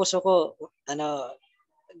nila yung puso ko, ano,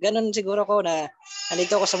 ganun siguro ko na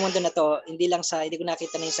nandito ako sa mundo na to, hindi ko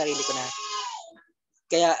nakita na yung sarili ko na.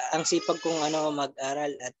 Kaya ang sipag kong ano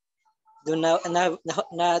mag-aral at doon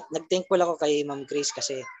nag-thankful ako kay Ma'am Grace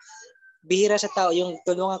kasi bihira sa tao yung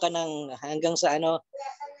tulungan ka ng hanggang sa ano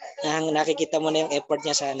nakikita mo na yung effort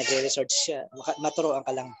niya sa nagre-research siya. Maturuan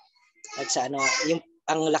ka lang. At sa ano, yung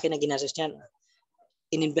ang laki na ginastos niya,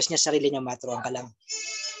 ininvest niya sa sarili niya, maturuan ka lang.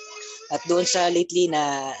 At doon sa lately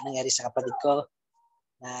na nangyari sa kapatid ko,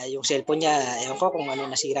 na yung cellphone niya, ewan ko kung ano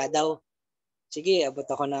nasira daw. Sige, abot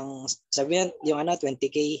ako ng sabihin yung ano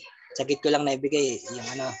 20K. Sagit ko lang naibigay yung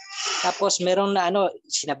ano. Tapos meron na ano,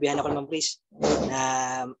 sinabihan ako ng Ma'am Chris na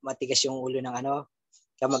matigas yung ulo ng ano,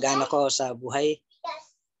 kamag-anak ko sa buhay.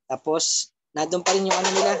 Tapos nandun pa rin yung ano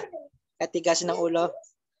nila, katigasin ng ulo.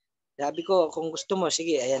 Sabi ko, kung gusto mo,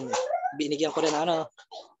 sige, ayan, binigyan ko rin ano,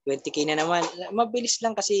 20K na naman. Mabilis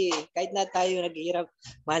lang kasi kahit na tayo naghihirap,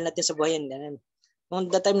 mahal natin sa buhay yan. Nung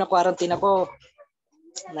that time na quarantine ako,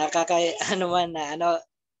 ano man na ano,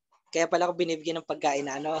 kaya pala ako binibigyan ng pagkain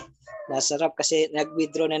na ano, nasarap kasi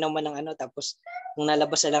nag-withdraw na naman ng ano, tapos nung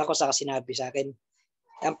nalabas na lang ako, saka sinabi sa akin,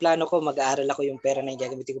 ang plano ko, mag-aaral ako yung pera na yung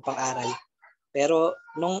gagamitin ko pang aral. Pero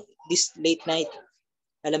nung this late night,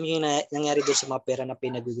 alam niyo yung nangyari doon sa mga pera na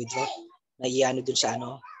pinag-withdraw, na iano doon sa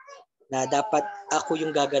ano, na dapat ako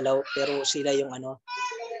yung gagalaw pero sila yung ano,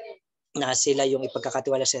 na sila yung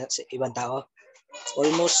ipagkakatiwala sa ibang tao.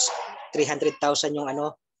 Almost 300,000 yung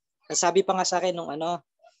ano. Ang sabi pa nga sa akin nung ano,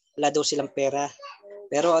 wala daw silang pera.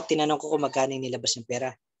 Pero tinanong ko kung magkano nilabas yung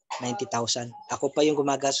pera. 90,000. Ako pa yung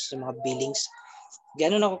gumagastos sa mga billings.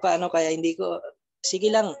 Ganoon ako kaano kaya hindi ko,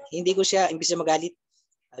 sige lang, hindi ko siya, imbis na magalit,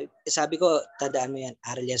 sabi ko, tandaan mo yan,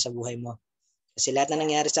 aral yan sa buhay mo. Kasi lahat na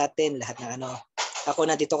nangyari sa atin, lahat ng ano, ako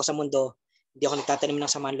nandito ako sa mundo, hindi ako nagtatanim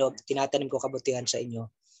ng samang loob, tinatanim ko kabutihan sa inyo.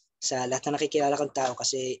 Sa lahat na nakikilala kong tao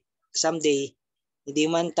kasi someday, hindi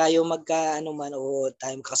man tayo magkaano man o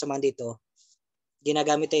tayo magkakasama dito,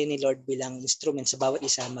 ginagamit tayo ni Lord bilang instrument sa bawat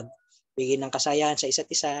isa, magbigay ng kasayahan sa isa't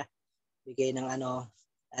isa, bigay ng ano,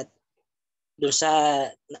 at doon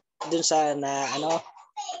sa na ano,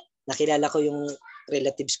 nakilala ko yung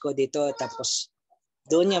relatives ko dito, tapos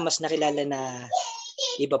doon niya mas nakilala na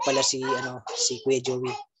iba pala si Kuya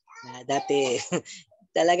Joey na dati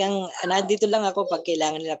talagang nandito lang ako pag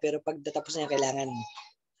kailangan nila pero pag natapos na kailangan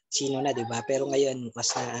sino na, 'di ba? Pero ngayon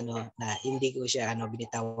mas na hindi ko siya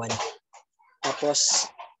binitawan. Tapos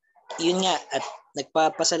yun nga, at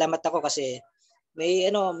nagpapasalamat ako kasi may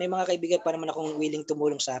mga kaibigan pa naman akong willing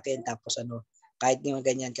tumulong sa akin, tapos kahit yung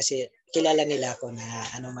ganyan kasi kilala nila ako na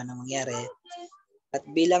ano man ang mangyari. At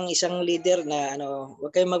bilang isang leader na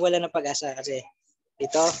huwag kayong magwala ng pag-asa kasi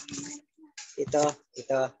ito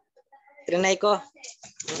trinay ko.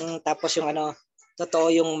 Tapos yung totoo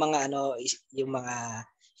yung mga yung mga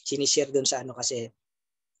sinishare doon sa kasi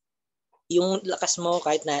yung lakas mo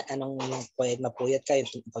kahit na yung mapuyat ka, yung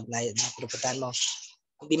paglayad na pinupuntahan mo,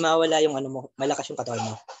 hindi mawala yung mo, malakas yung katawan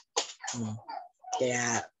mo.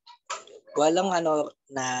 Kaya walang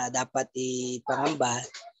na dapat ipangamba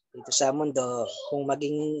dito sa mundo. Kung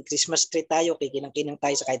maging Christmas tree tayo, kikinang-kinang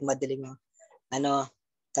tayo sa kahit madilim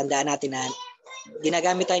tandaan natin na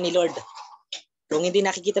ginagamit tayo ni Lord. Kung hindi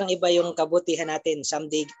nakikita ng iba yung kabutihan natin,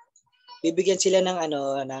 someday bibigyan sila ng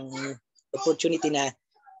ng opportunity na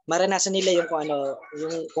maranasan nila yung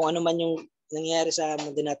kung ano man yung nangyayari sa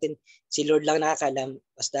mundo natin. Si Lord lang nakakalam.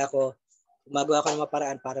 Basta ako gumagawa ako ng mga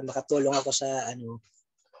paraan para makatulong ako sa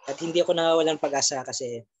at hindi ako nawawalan pag-asa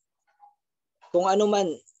kasi kung ano man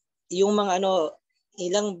yung mga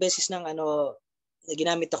ilang beses nang na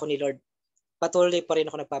ginamit ako ni Lord, patuloy pa rin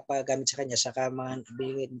ako nagpapagamit sa kanya, saka mga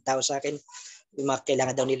bigyan ng tao sa akin, yung mga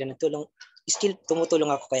kailangan daw nila ng tulong, still tumutulong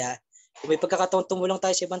ako. Kaya kung may pagkakataon tumulong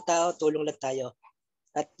tayo sa ibang tao, tulong lang tayo.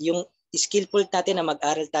 At yung skillful natin na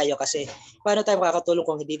mag-aral tayo kasi paano tayo makakatulong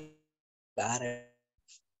kung hindi mag-aral?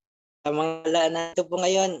 Ang mga na ito po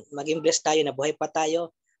ngayon, maging blessed tayo na buhay pa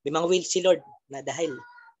tayo. May mga will si Lord na dahil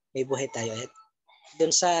may buhay tayo. At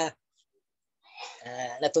doon sa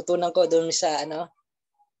natutunan ko doon sa na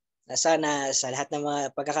sana sa lahat ng mga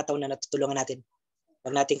pagkakataon na natutulungan natin,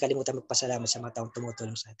 huwag natin kalimutan magpasalamat sa mga taong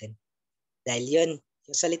tumutulong sa atin. Dahil yun,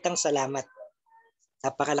 Yung salitang salamat,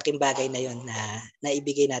 napakalaking bagay na yon na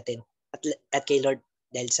naibigay natin at kay Lord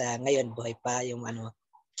dahil sa ngayon buhay pa yung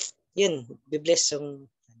yun, be-bless yung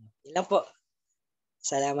yun lang po.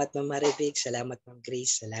 Salamat Ma'am Marivic, salamat Ma'am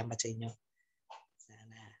Grace, salamat sa inyo.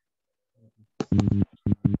 Sana.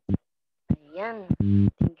 Ayan.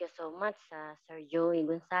 Thank you so much Sir Joey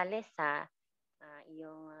Gonzalez sa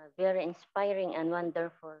iyong very inspiring and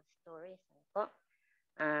wonderful stories. Po.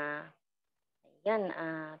 Ayan,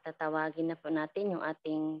 tatawagin na po natin yung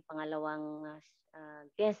ating pangalawang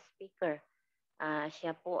guest speaker.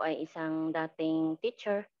 Siya po ay isang dating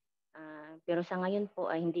teacher, pero sa ngayon po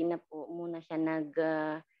ay hindi na po muna siya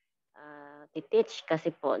nag-teach kasi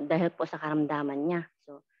po dahil po sa karamdaman niya.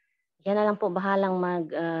 So, siya na lang po bahalang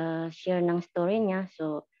mag-share ng story niya.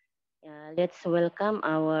 So, let's welcome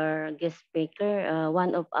our guest speaker,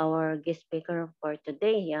 one of our guest speaker for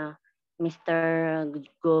today, Mr.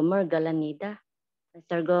 Gomer Galanida.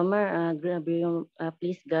 Mr. Gomer,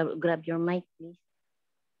 please grab your mic, please.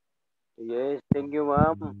 Yes, thank you,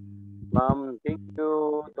 ma'am. Ma'am, thank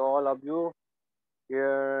you to all of you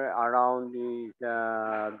here around this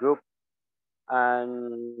group.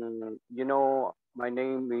 And you know, my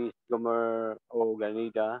name is Gomer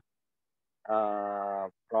Oganida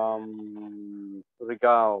from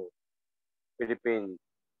Surigao, Philippines.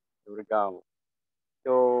 Surigao.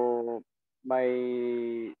 So my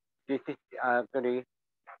this is actually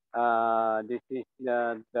this is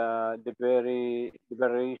the very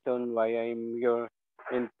reason why I'm here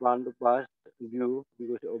in front of us, you,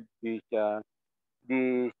 because of this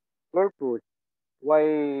purpose why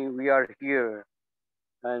we are here,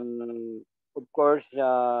 and of course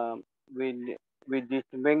with this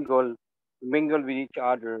mingle with each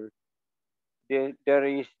other. There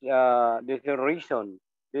is there's a reason,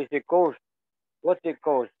 there's a cause. What's the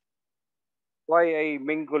cause? Why I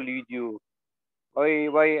mingle with you? Why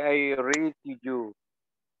I read with you?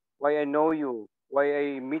 Why I know you? Why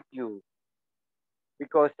I meet you?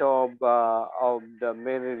 Because of the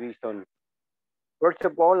many reasons. First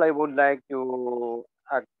of all, I would like to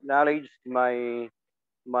acknowledge my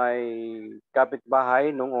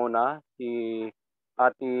kapitbahay nung una, si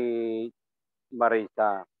Ate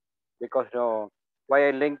Marisa, because why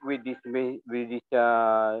I link with this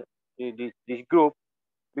group,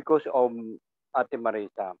 because of Ate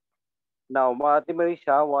Marisa. Now, Ate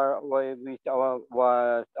Marisa was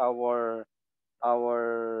our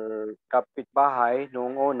kapitbahay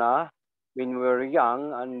noong una when we were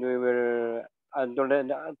young, and we were and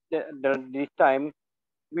this time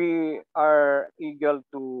we are eager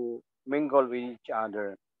to mingle with each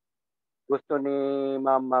other. Gusto ni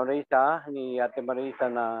Ma'am Marisa, ni Ate Marisa,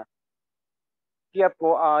 na siya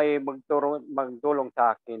po ay magtulong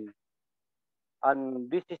sa akin. And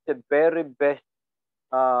this is the very best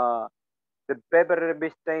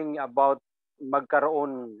thing about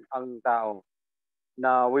magkaroon ang tao.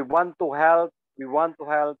 Na we want to help, we want to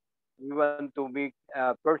make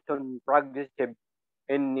a person progressive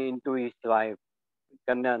into his life.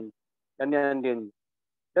 Ganyan din.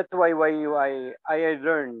 That's why I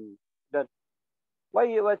learned that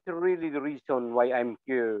what's really the reason why I'm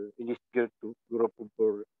here in this group of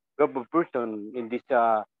person in this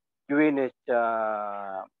UNS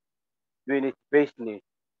business.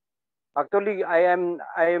 Actually, I am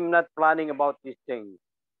not planning about this thing.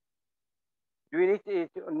 UNS is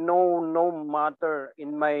no matter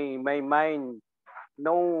in my mind,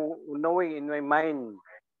 no knowing in my mind,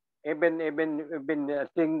 even a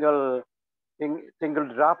single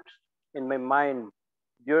drops in my mind,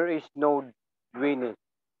 there is no Venus.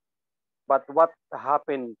 But what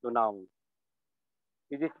happened to now?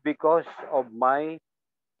 It is because of my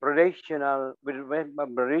relation with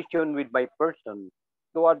my person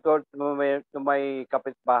to my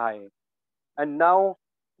kapitbahay. And now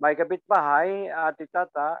my kapitbahay, Ate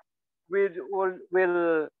Tata,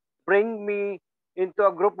 will bring me into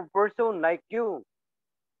a group of person like you.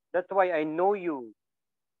 That's why I know you.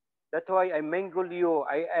 That's why I mingle you.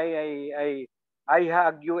 I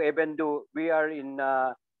hug you even though we are in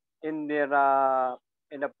the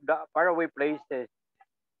faraway places.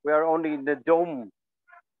 We are only in the dome.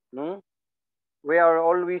 Hmm? We are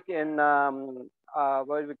always in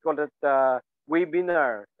what we call it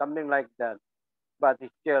webinar, something like that. But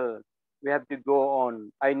still, we have to go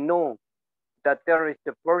on. I know that there is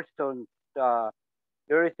a person,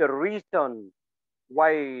 there is a reason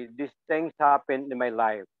why these things happen in my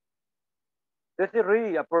life. There's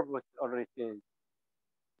really a purpose or reason.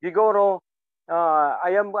 Siguro,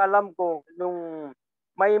 alam ko nung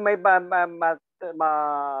may may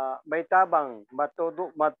tabang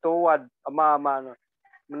matuwad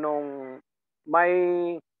nung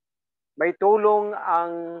may may tulong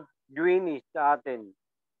ang Dwinis sa atin.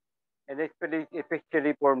 And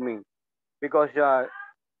especially for me. Because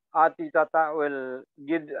Ati Tata will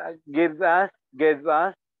give us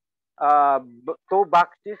 2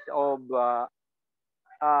 boxes of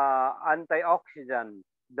antioxidant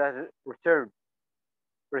that reserve.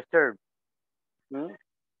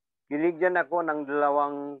 Binigyan ako ng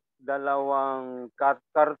dalawang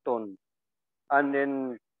karton, and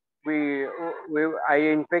then I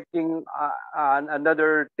infecting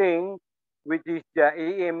another thing, which is the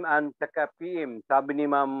AM and saka PM. Sabi ni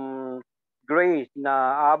Ma'am Grace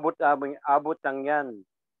na abot lang yan.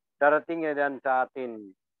 Darating yan sa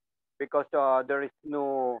atin because there is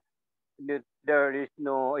no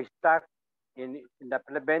stock in the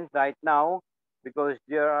Philippines right now, because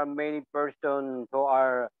there are many persons who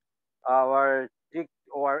are sick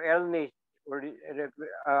or illness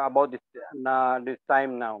about this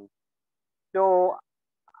time now. So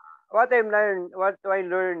what I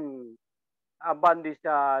learned upon this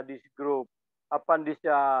group, upon this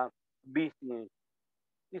business,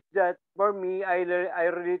 is that for me, I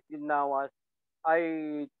relate it now as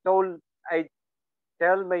I tell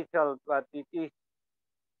myself that it is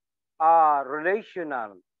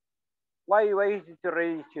relational. Why is it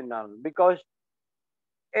relational? Because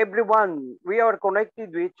everyone, we are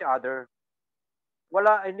connected with each other.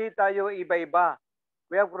 Hindi tayo iba-iba.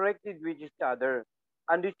 We are connected with each other.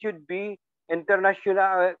 And it should be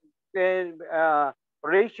international,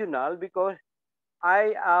 relational, because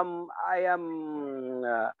I am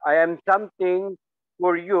something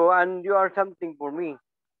for you and you are something for me.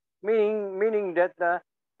 Meaning that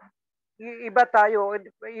iba tayo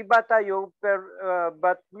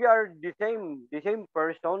but we are the same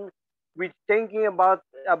person, with thinking about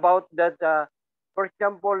that for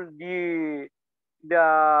example the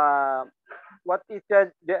what is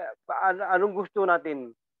that anong gusto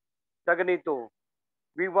natin sa ganito.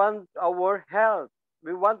 We want our health,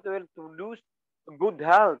 we want to lose good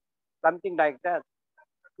health, something like that.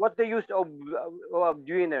 What's the use of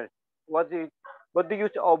juniors? What the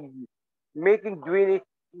use of making juniors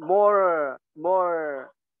more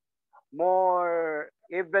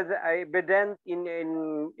evident in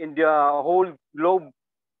the whole globe,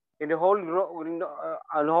 in the whole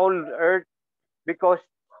on whole earth, because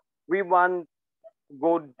we want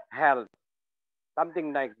good health,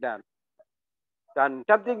 something like that. And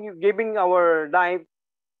something giving our life,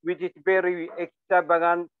 which is very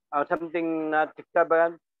extravagant, something not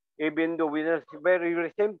extravagant, even though it's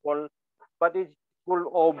very simple, but it's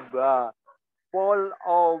full of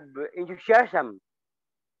enthusiasm.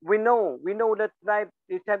 We know that life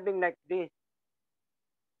is something like this.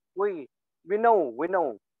 We know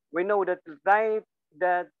that life,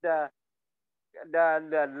 that the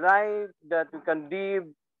life that we can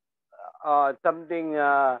live, something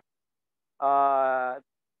I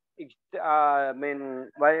mean,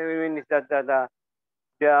 what I mean is that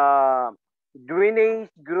the drainage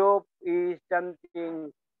group is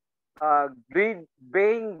something bring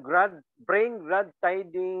glad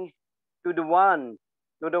tidings to the one,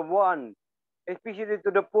 especially to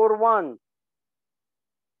the poor one.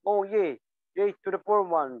 Oh yes, to the poor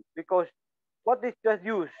one, because what is the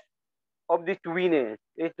use of this winners?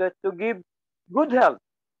 Is that to give good health.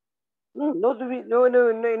 No, what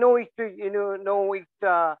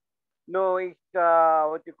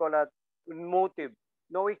you call that, motive.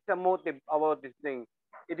 No extra motive about this thing.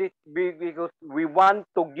 It is because we want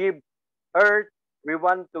to give earth, we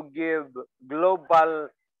want to give global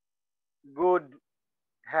good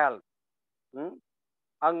health.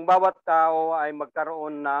 Ang bawat tao ay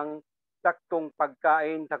magkaroon ng saktong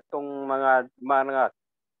pagkain, saktong mga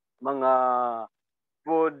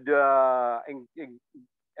food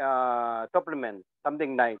supplement,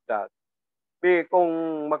 something like that.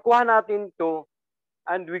 Kung makuha natin to,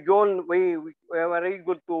 and we are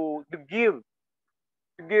able to give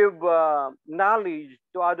knowledge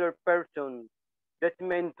to other person, that's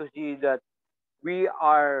meant to see that we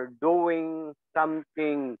are doing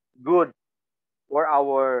something good for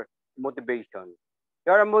our motivation.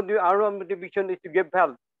 Our motivation is to give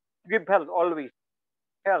health always,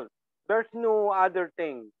 health. There's no other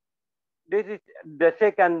thing. This is the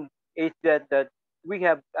second, is that we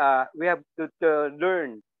have to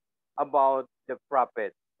learn about the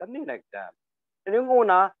prophet, something like that. And yung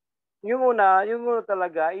una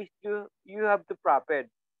talaga is you have to prophet.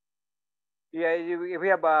 Yeah, we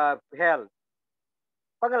have health.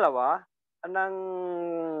 Pangalawa,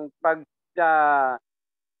 anang why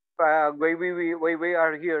we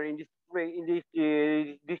are here in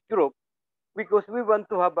this group, because we want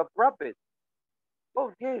to have a prophet.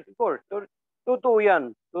 Oh yes, of course. So, totoo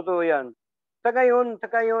yan. Sa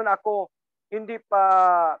ngayon ako hindi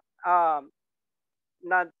pa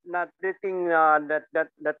not letting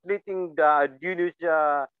the Genius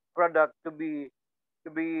product to be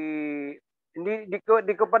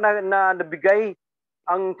di ko pa nabigay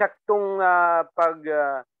ang saktong pag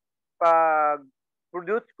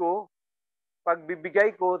produce ko,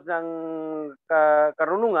 pagbibigay ko ng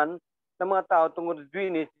karunungan ng mga tao tungkol sa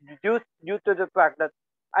Genius due to the fact that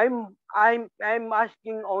I'm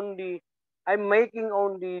asking only, I'm making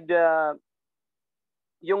only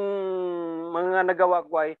yung mga nagawa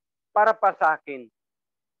ko ay para pa sa akin.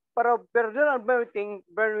 Pero there are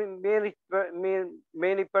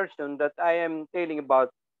many person that I am telling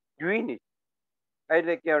about Genius. I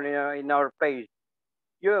like in our place.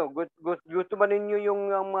 Gusto ba ninyo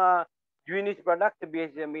yung mga Genius product?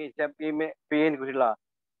 Sabihin ko sila.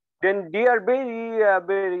 Then they are very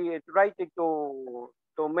excited to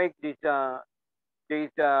make this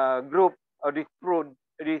group or this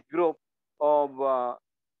group of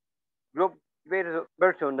group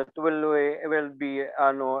person that will be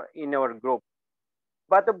in our group.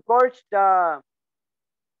 But of course,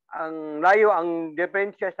 ang layo, ang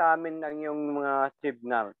diferensya sa amin ang yung mga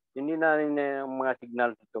signal. Hindi na rin yung mga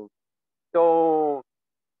signal ito. So,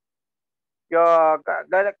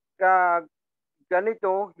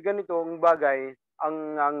 ganitong bagay, ang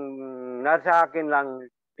nasa akin lang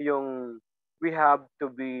yung we have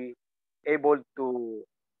to be able to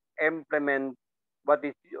implement what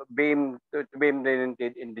is being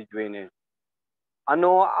implemented in the Genius.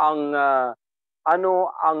 Ano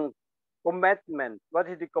ang commitment? What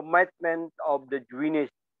is the commitment of the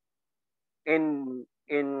Genius in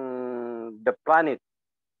the planet?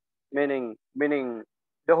 Meaning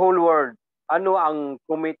the whole world. Ano ang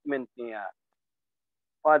commitment niya?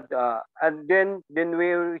 And then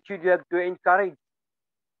we should have to encourage.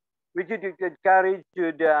 We should encourage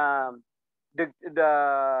the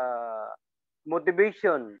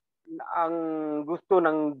motivation, ang gusto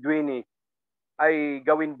ng Genius ay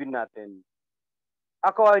gawin din natin.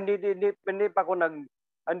 Ako hindi pa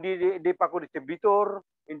ako distributor,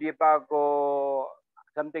 hindi pa ako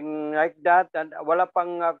something like that, and wala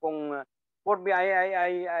pang akong, for me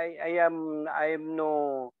I am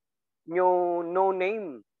no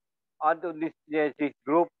name onto this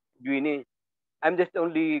group Genius. I'm just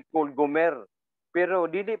only called Gomer. Pero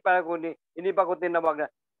hindi pa ako tinawag na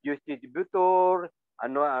distributor,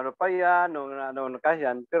 ano pa yan, ano kasi.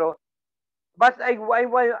 Pero but I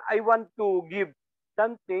want to give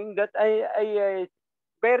something that I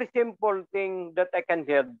very simple thing that I can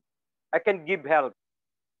help. I can give help.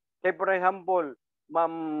 Say for example,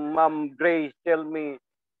 Ma'am Grace told me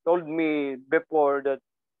before that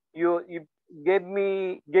you gave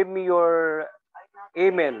me your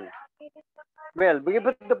email. Well,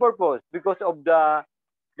 because of the purpose, because of the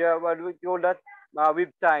what do we call that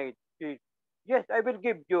website. Yes, I will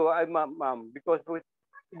give you, ma'am, because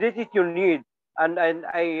this is your need, and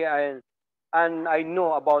I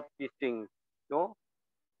know about these things, no?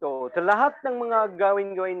 So sa lahat ng mga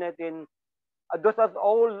gawin natin, those are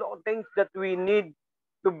all things that we need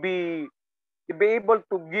to be able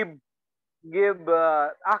to give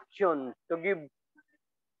action, to give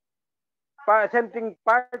something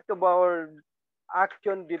part of our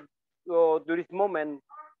action to this moment,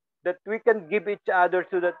 that we can give each other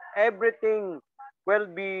so that everything will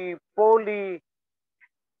be fully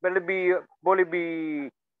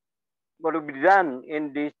done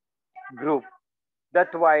in this group.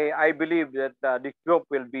 That's why I believe that this group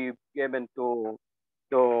will be given to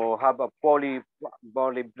have a fully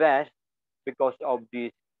blessed because of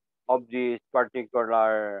this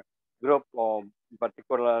particular group of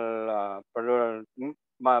particular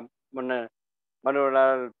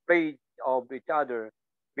manual page of each other,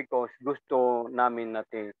 because gusto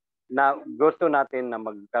natin na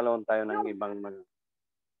magkaroon tayo ng ibang mga.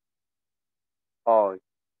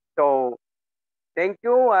 So thank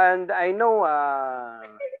you, and I know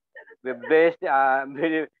we're blessed.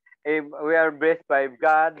 We are blessed by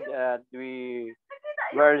God. We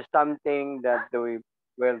learn something that we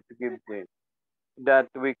will give them, that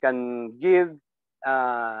we can give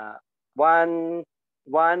one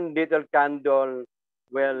little candle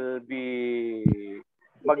will be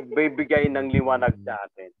magbibigay ng liwanag sa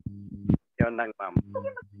atin. Yun lang, ma'am.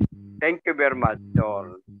 Thank you very much,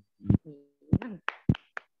 all.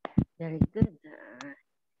 Very good.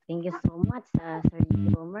 Thank you so much, Sir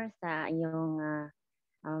Gomer, sa iyong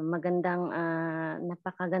magandang,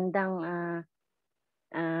 napakagandang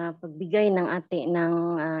pagbigay ng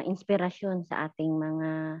inspirasyon sa ating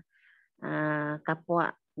mga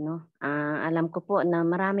kapwa, no? Alam ko po na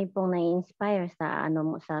marami pong na-inspire sa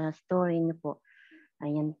sa story niyo po.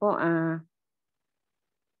 Ayan po.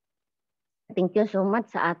 Thank you so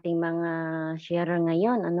much sa ating mga sharer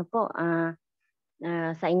ngayon. Ano po,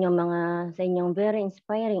 sa inyong very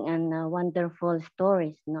inspiring and wonderful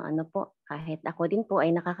stories, no? Ano po, kahit ako din po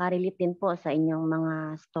ay nakaka-relate din po sa inyong mga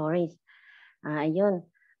stories. Ayun.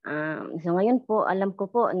 So ngayon po, alam ko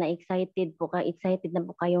po na excited na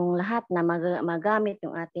po kayong lahat na magamit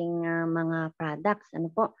yung ating mga products. Ano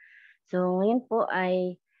po? So ngayon po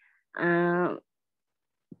ay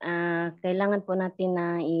kailangan po natin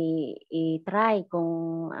na i-try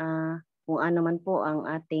kung ano man po ang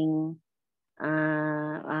ating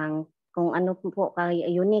kung ano po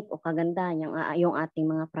unique o kaganda yung ating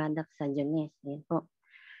mga products sa Jones. Ayun po.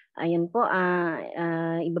 Ayun po,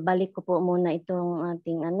 ibabalik ko po muna itong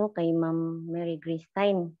ating kay Ma'am Mary Grace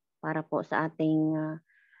para po sa ating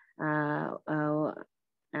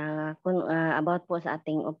about po sa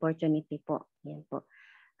ating opportunity po. Yan po.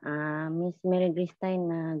 Miss Mary Grace,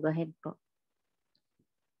 go ahead po.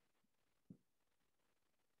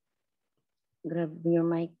 Grab your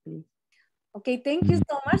mic, please. Okay, thank you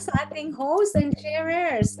so much sa ating hosts and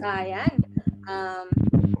sharers. Ayan.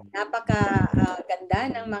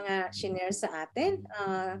 Napaka-ganda ng mga shinare sa atin.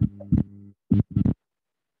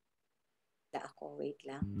 Wait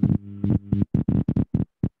lang.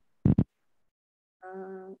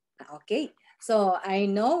 Okay. So, I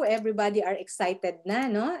know everybody are excited na,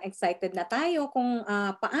 no? Excited na tayo kung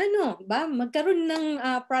paano ba magkaroon ng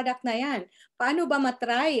product na yan. Paano ba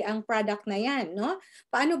matry ang product na yan, no?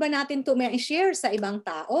 Paano ba natin ito ma-share sa ibang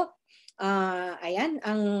tao? Ayan,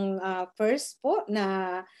 ang first po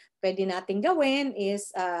na pwede natin gawin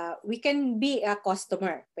is we can be a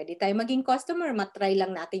customer. Pwede tayo maging customer, matry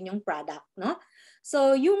lang natin yung product, no?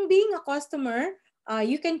 So, yung being a customer,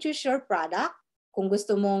 you can choose your product. Kung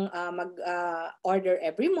gusto mong mag-order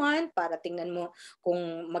every month para tingnan mo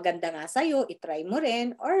kung maganda nga sa'yo, itry mo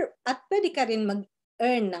rin, at pwede ka rin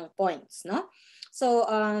mag-earn ng points, no? So,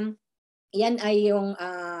 yan ay yung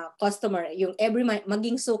customer, yung every month,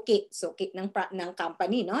 maging suki ng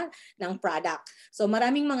company, no? Ng product. So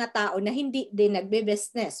maraming mga tao na hindi din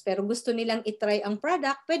nagbe-business pero gusto nilang itry ang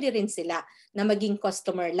product, pwede rin sila na maging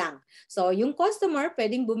customer lang. So yung customer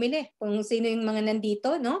pwedeng bumili kung sino yung mga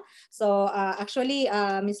nandito, no? So actually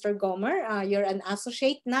Mr. Gomer, you're an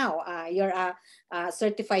associate now. You're a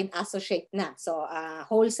certified associate na. So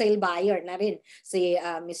wholesale buyer na rin si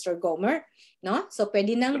Mr. Gomer, no? So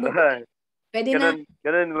pwede nang bumili. Pwede ganun, na.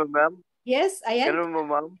 Ganun ba, ma'am? Yes, ayan. Ganun ba,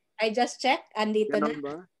 ma'am? I just checked. Andito ganun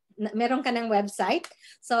na. Ba? Meron ka ng website.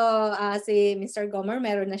 So, si Mr. Gomer,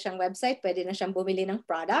 meron na siyang website. Pwede na siyang bumili ng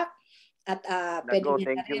product. At pwede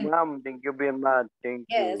niya thank you, ma'am. Thank you very much.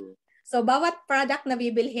 Thank you. So, bawat product na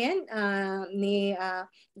bibilhin ni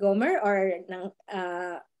Gomer or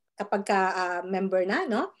kapag ka member na,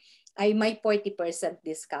 no? Ay may 40%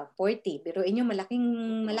 discount. 40. Biruin nyo,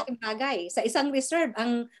 malaking bagay. Sa isang reserve,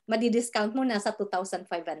 ang madi-discount mo nasa 2,500.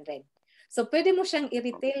 So, pwede mo siyang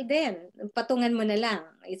i-retail din. Patungan mo na lang.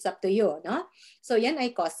 It's up to you, no? So, yan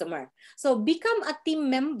ay customer. So, become a team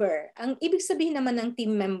member. Ang ibig sabihin naman ng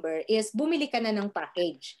team member is bumili ka na ng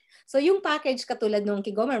package. So, yung package katulad nung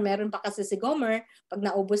kay Gomer, meron pa kasi si Gomer, pag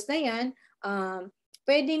naubos na yan,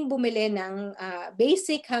 pwedeng bumili ng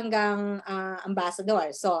basic hanggang ambassador.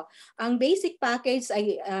 So, ang basic package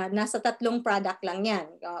ay nasa 3 product lang yan.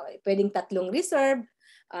 Pwedeng 3 reserve.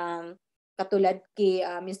 Katulad kay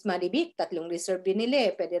Miss Marivic, 3 reserve binili.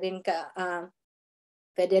 Pwede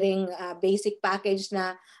rin basic package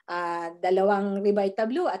na 2 Ribita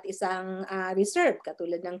Blue at 1 reserve.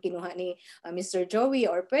 Katulad ng kinuha ni Mr. Joey.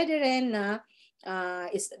 Or pwede rin na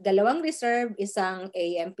 2 reserve, 1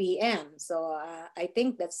 AM/PM. So I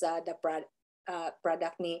think that's the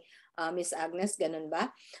product ni Miss Agnes, ganun ba?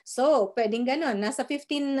 So pwedeng ganun, nasa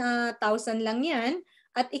 15,000 lang yan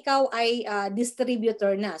at ikaw ay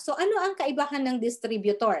distributor na. So ano ang kaibahan ng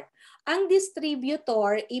distributor? Ang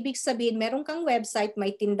distributor, ibig sabihin meron kang website,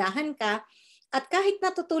 may tindahan ka, at kahit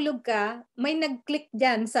natutulog ka, may nag-click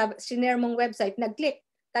dyan sa shinare mong website, nag-click,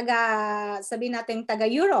 sabihin natin taga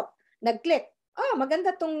Europe, nag-click, maganda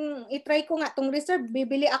tong i-try ko nga tong reserve,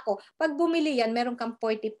 bibili ako. Pag bumili yan, meron kang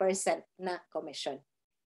 40% na commission.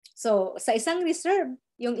 So, sa isang reserve,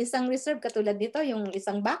 yung isang reserve katulad dito, yung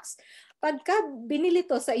isang box, pagka binili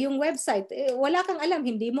to sa iyong website, wala kang alam,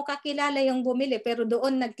 hindi mo kakilala yung bumili, pero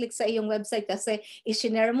doon nag-click sa iyong website kasi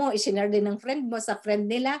i-share din ng friend mo, sa friend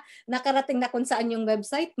nila, nakarating na kung saan yung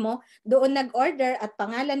website mo, doon nag-order at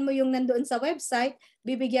pangalan mo yung nandoon sa website,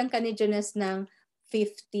 bibigyan ka ni Jonas ng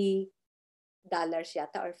 $50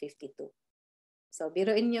 yata or 52. So,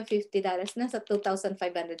 biruin nyo $50 na sa 2,500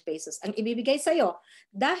 pesos ang ibibigay sa'yo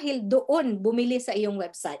dahil doon bumili sa iyong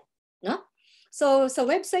website. No? So, sa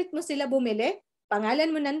website mo sila bumili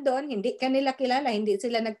pangalan mo nandun, hindi ka nila kilala, hindi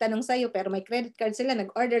sila nagtanong sa'yo, pero may credit card sila,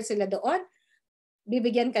 nag-order sila doon,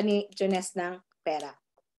 bibigyan ka ni Jones ng pera.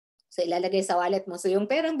 So ilalagay sa wallet mo. So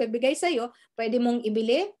yung perang bibigay sa'yo, pwede mong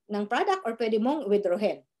ibili ng product or pwede mong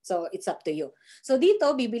withdrawin. So it's up to you. So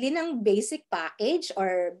dito, bibili ng basic package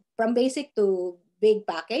or from basic to big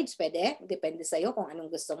package, pwede. Depende sa'yo kung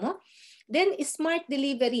anong gusto mo. Then, smart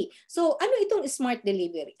delivery. So ano itong smart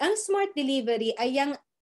delivery? Ang smart delivery ay yung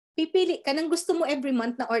pipili ka ng gusto mo every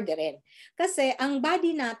month na orderin. Kasi ang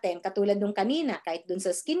body natin, katulad nung kanina, kahit dun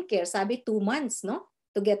sa skincare, sabi 2 months, no?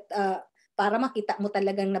 To get, para makita mo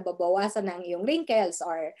talagang nababawasan ang iyong wrinkles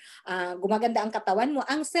or gumaganda ang katawan mo.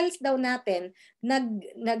 Ang cells daw natin,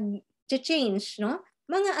 nag-change, no?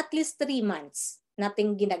 Mga at least 3 months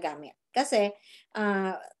nating ginagamit. Kasi,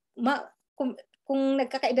 kung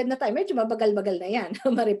nagkakaedad na tayo, medyo mabagal-bagal na yan,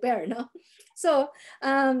 ma-repair, no? So,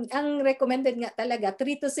 ang recommended nga talaga,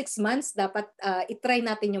 3 to 6 months, dapat itry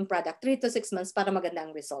natin yung product, 3 to 6 months para maganda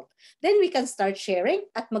ang result. Then we can start sharing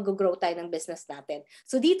at mag-grow tayo ng business natin.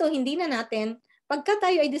 So dito, hindi na natin, pagka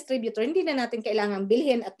tayo ay distributor, hindi na natin kailangan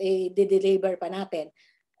bilhin at i-deliver pa natin.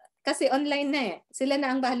 Kasi online na eh. Sila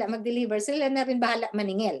na ang bahala mag-deliver, sila na rin bahala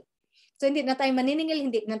maningil. So hindi na tayo maniningil,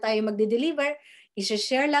 hindi na tayo magde-deliver,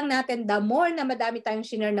 i-share lang natin. The more na madami tayong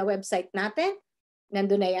share na website natin,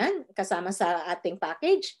 nandun na yan, kasama sa ating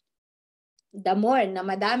package, the more na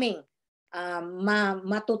madaming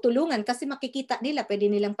matutulungan kasi makikita nila, pwede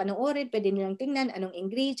nilang panoorin, pwede nilang tingnan anong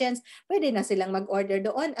ingredients, pwede na silang mag-order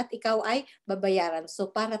doon at ikaw ay babayaran.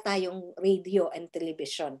 So para tayong radio and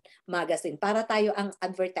television magazine, para tayo ang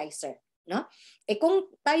advertiser. No? Kung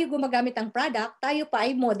tayo gumagamit ng product, tayo pa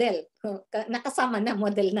ay model. Nakasama na,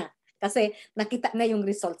 model na. Kasi nakita na yung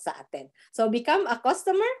result sa atin. So become a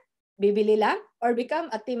customer, bibili lang, or become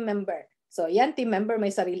a team member. So yan, team member,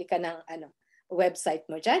 may sarili ka ng website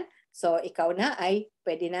mo dyan. So ikaw na ay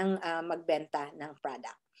pwede nang magbenta ng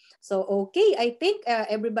product. So okay, I think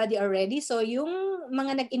everybody are ready. So yung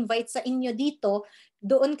mga nag-invite sa inyo dito,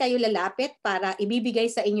 doon kayo lalapit para ibibigay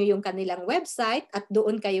sa inyo yung kanilang website at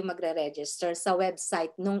doon kayo magre-register sa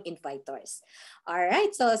website ng invitors.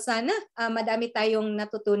 Alright, so sana madami tayong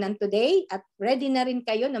natutunan today at ready na rin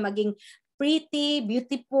kayo na maging pretty,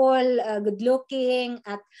 beautiful, good-looking,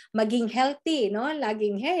 at maging healthy, no?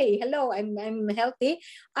 Laging, hey, hello, I'm healthy.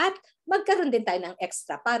 At magkaroon din tayo ng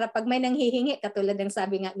extra para pag may nanghihingi, katulad ng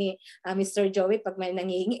sabi nga ni Mr. Joey, pag may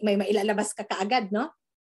nanghihingi, may mailalabas ka kaagad, no?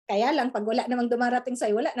 Kaya lang, pag wala namang dumarating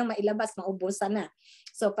sa'yo, wala nang mailabas, maubusan na.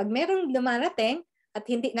 So pag merong dumarating, at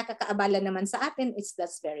hindi nakakaabala naman sa atin,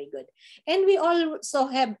 that's very good. And we also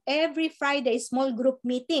have every Friday small group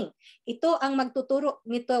meeting. Ito ang magtuturo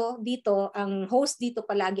nito dito, ang host dito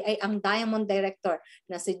palagi ay ang Diamond Director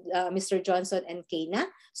na si Mr. Johnson and Kayna.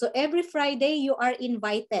 So every Friday you are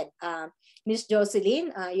invited. Miss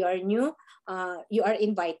Jocelyn, you are new. You are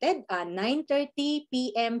invited 9:30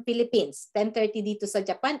 p.m. Philippines, 10:30 dito sa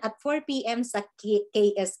Japan, at 4 p.m. sa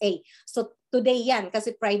KSA. So today yan,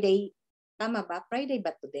 kasi Friday. Tama ba? Friday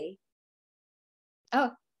ba today? Oh,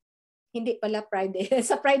 hindi pala Friday.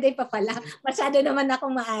 Sa Friday pa pala. Masyado naman akong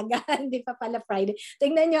maaga. Hindi pa pala Friday.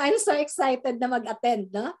 Tingnan nyo, I'm so excited na mag-attend,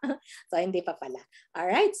 no? So, hindi pa pala.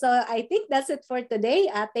 Alright, so I think that's it for today.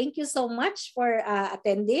 Thank you so much for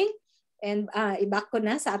attending. And i-back ko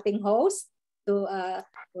na sa ating host to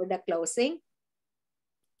for the closing.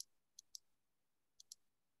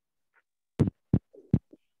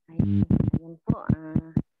 Ayun po.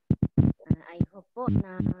 I hope po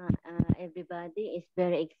na everybody is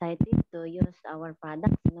very excited to use our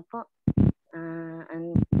products. Ano po?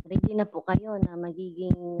 And ready na po kayo na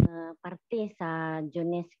magiging parte sa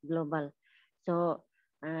Jones Global. So,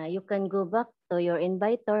 you can go back to your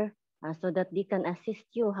inviter so that they can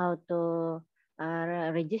assist you how to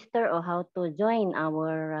register or how to join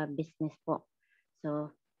our business po.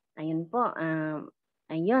 So, ayun po.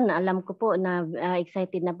 Ayun, alam ko po na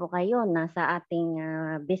excited na po kayo na sa ating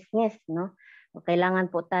business, no?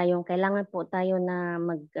 Kailangan po tayo na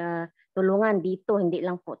magtulungan dito, hindi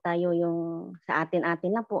lang po tayo yung sa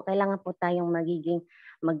atin-atin lang po. Kailangan po tayong magiging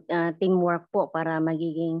teamwork po para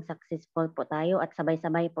magiging successful po tayo at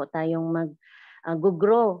sabay-sabay po tayong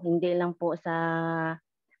mag-grow, hindi lang po sa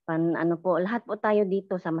lahat po tayo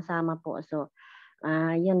dito sama-sama po. So,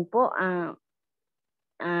 yun po.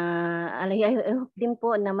 I hope din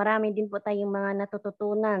po na marami din po tayong mga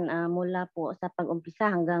natututunan mula po sa pag-umpisa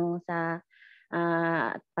hanggang sa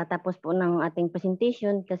patapos po ng ating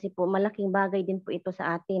presentation, kasi po malaking bagay din po ito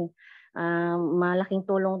sa atin. Malaking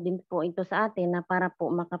tulong din po ito sa atin na para po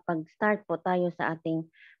makapag-start po tayo sa ating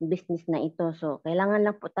business na ito. So kailangan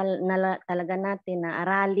lang po talaga natin na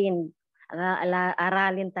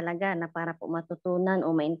aralin talaga na para po matutunan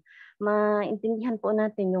o maintindihan po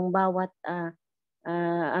natin yung bawat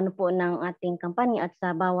ano po ng ating company at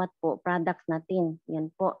sa bawat po products natin.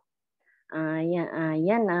 Yan po.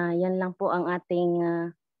 Yan lang po ang ating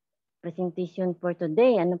presentation for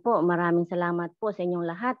today. Ano po, maraming salamat po sa inyong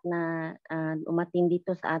lahat na umatin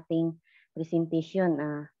dito sa ating presentation.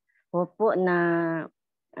 Hope po na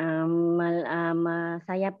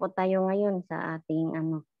masaya po tayo ngayon sa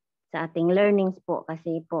ating learnings po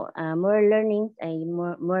kasi po more learnings ay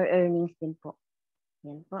more earnings din po.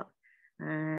 Yan po.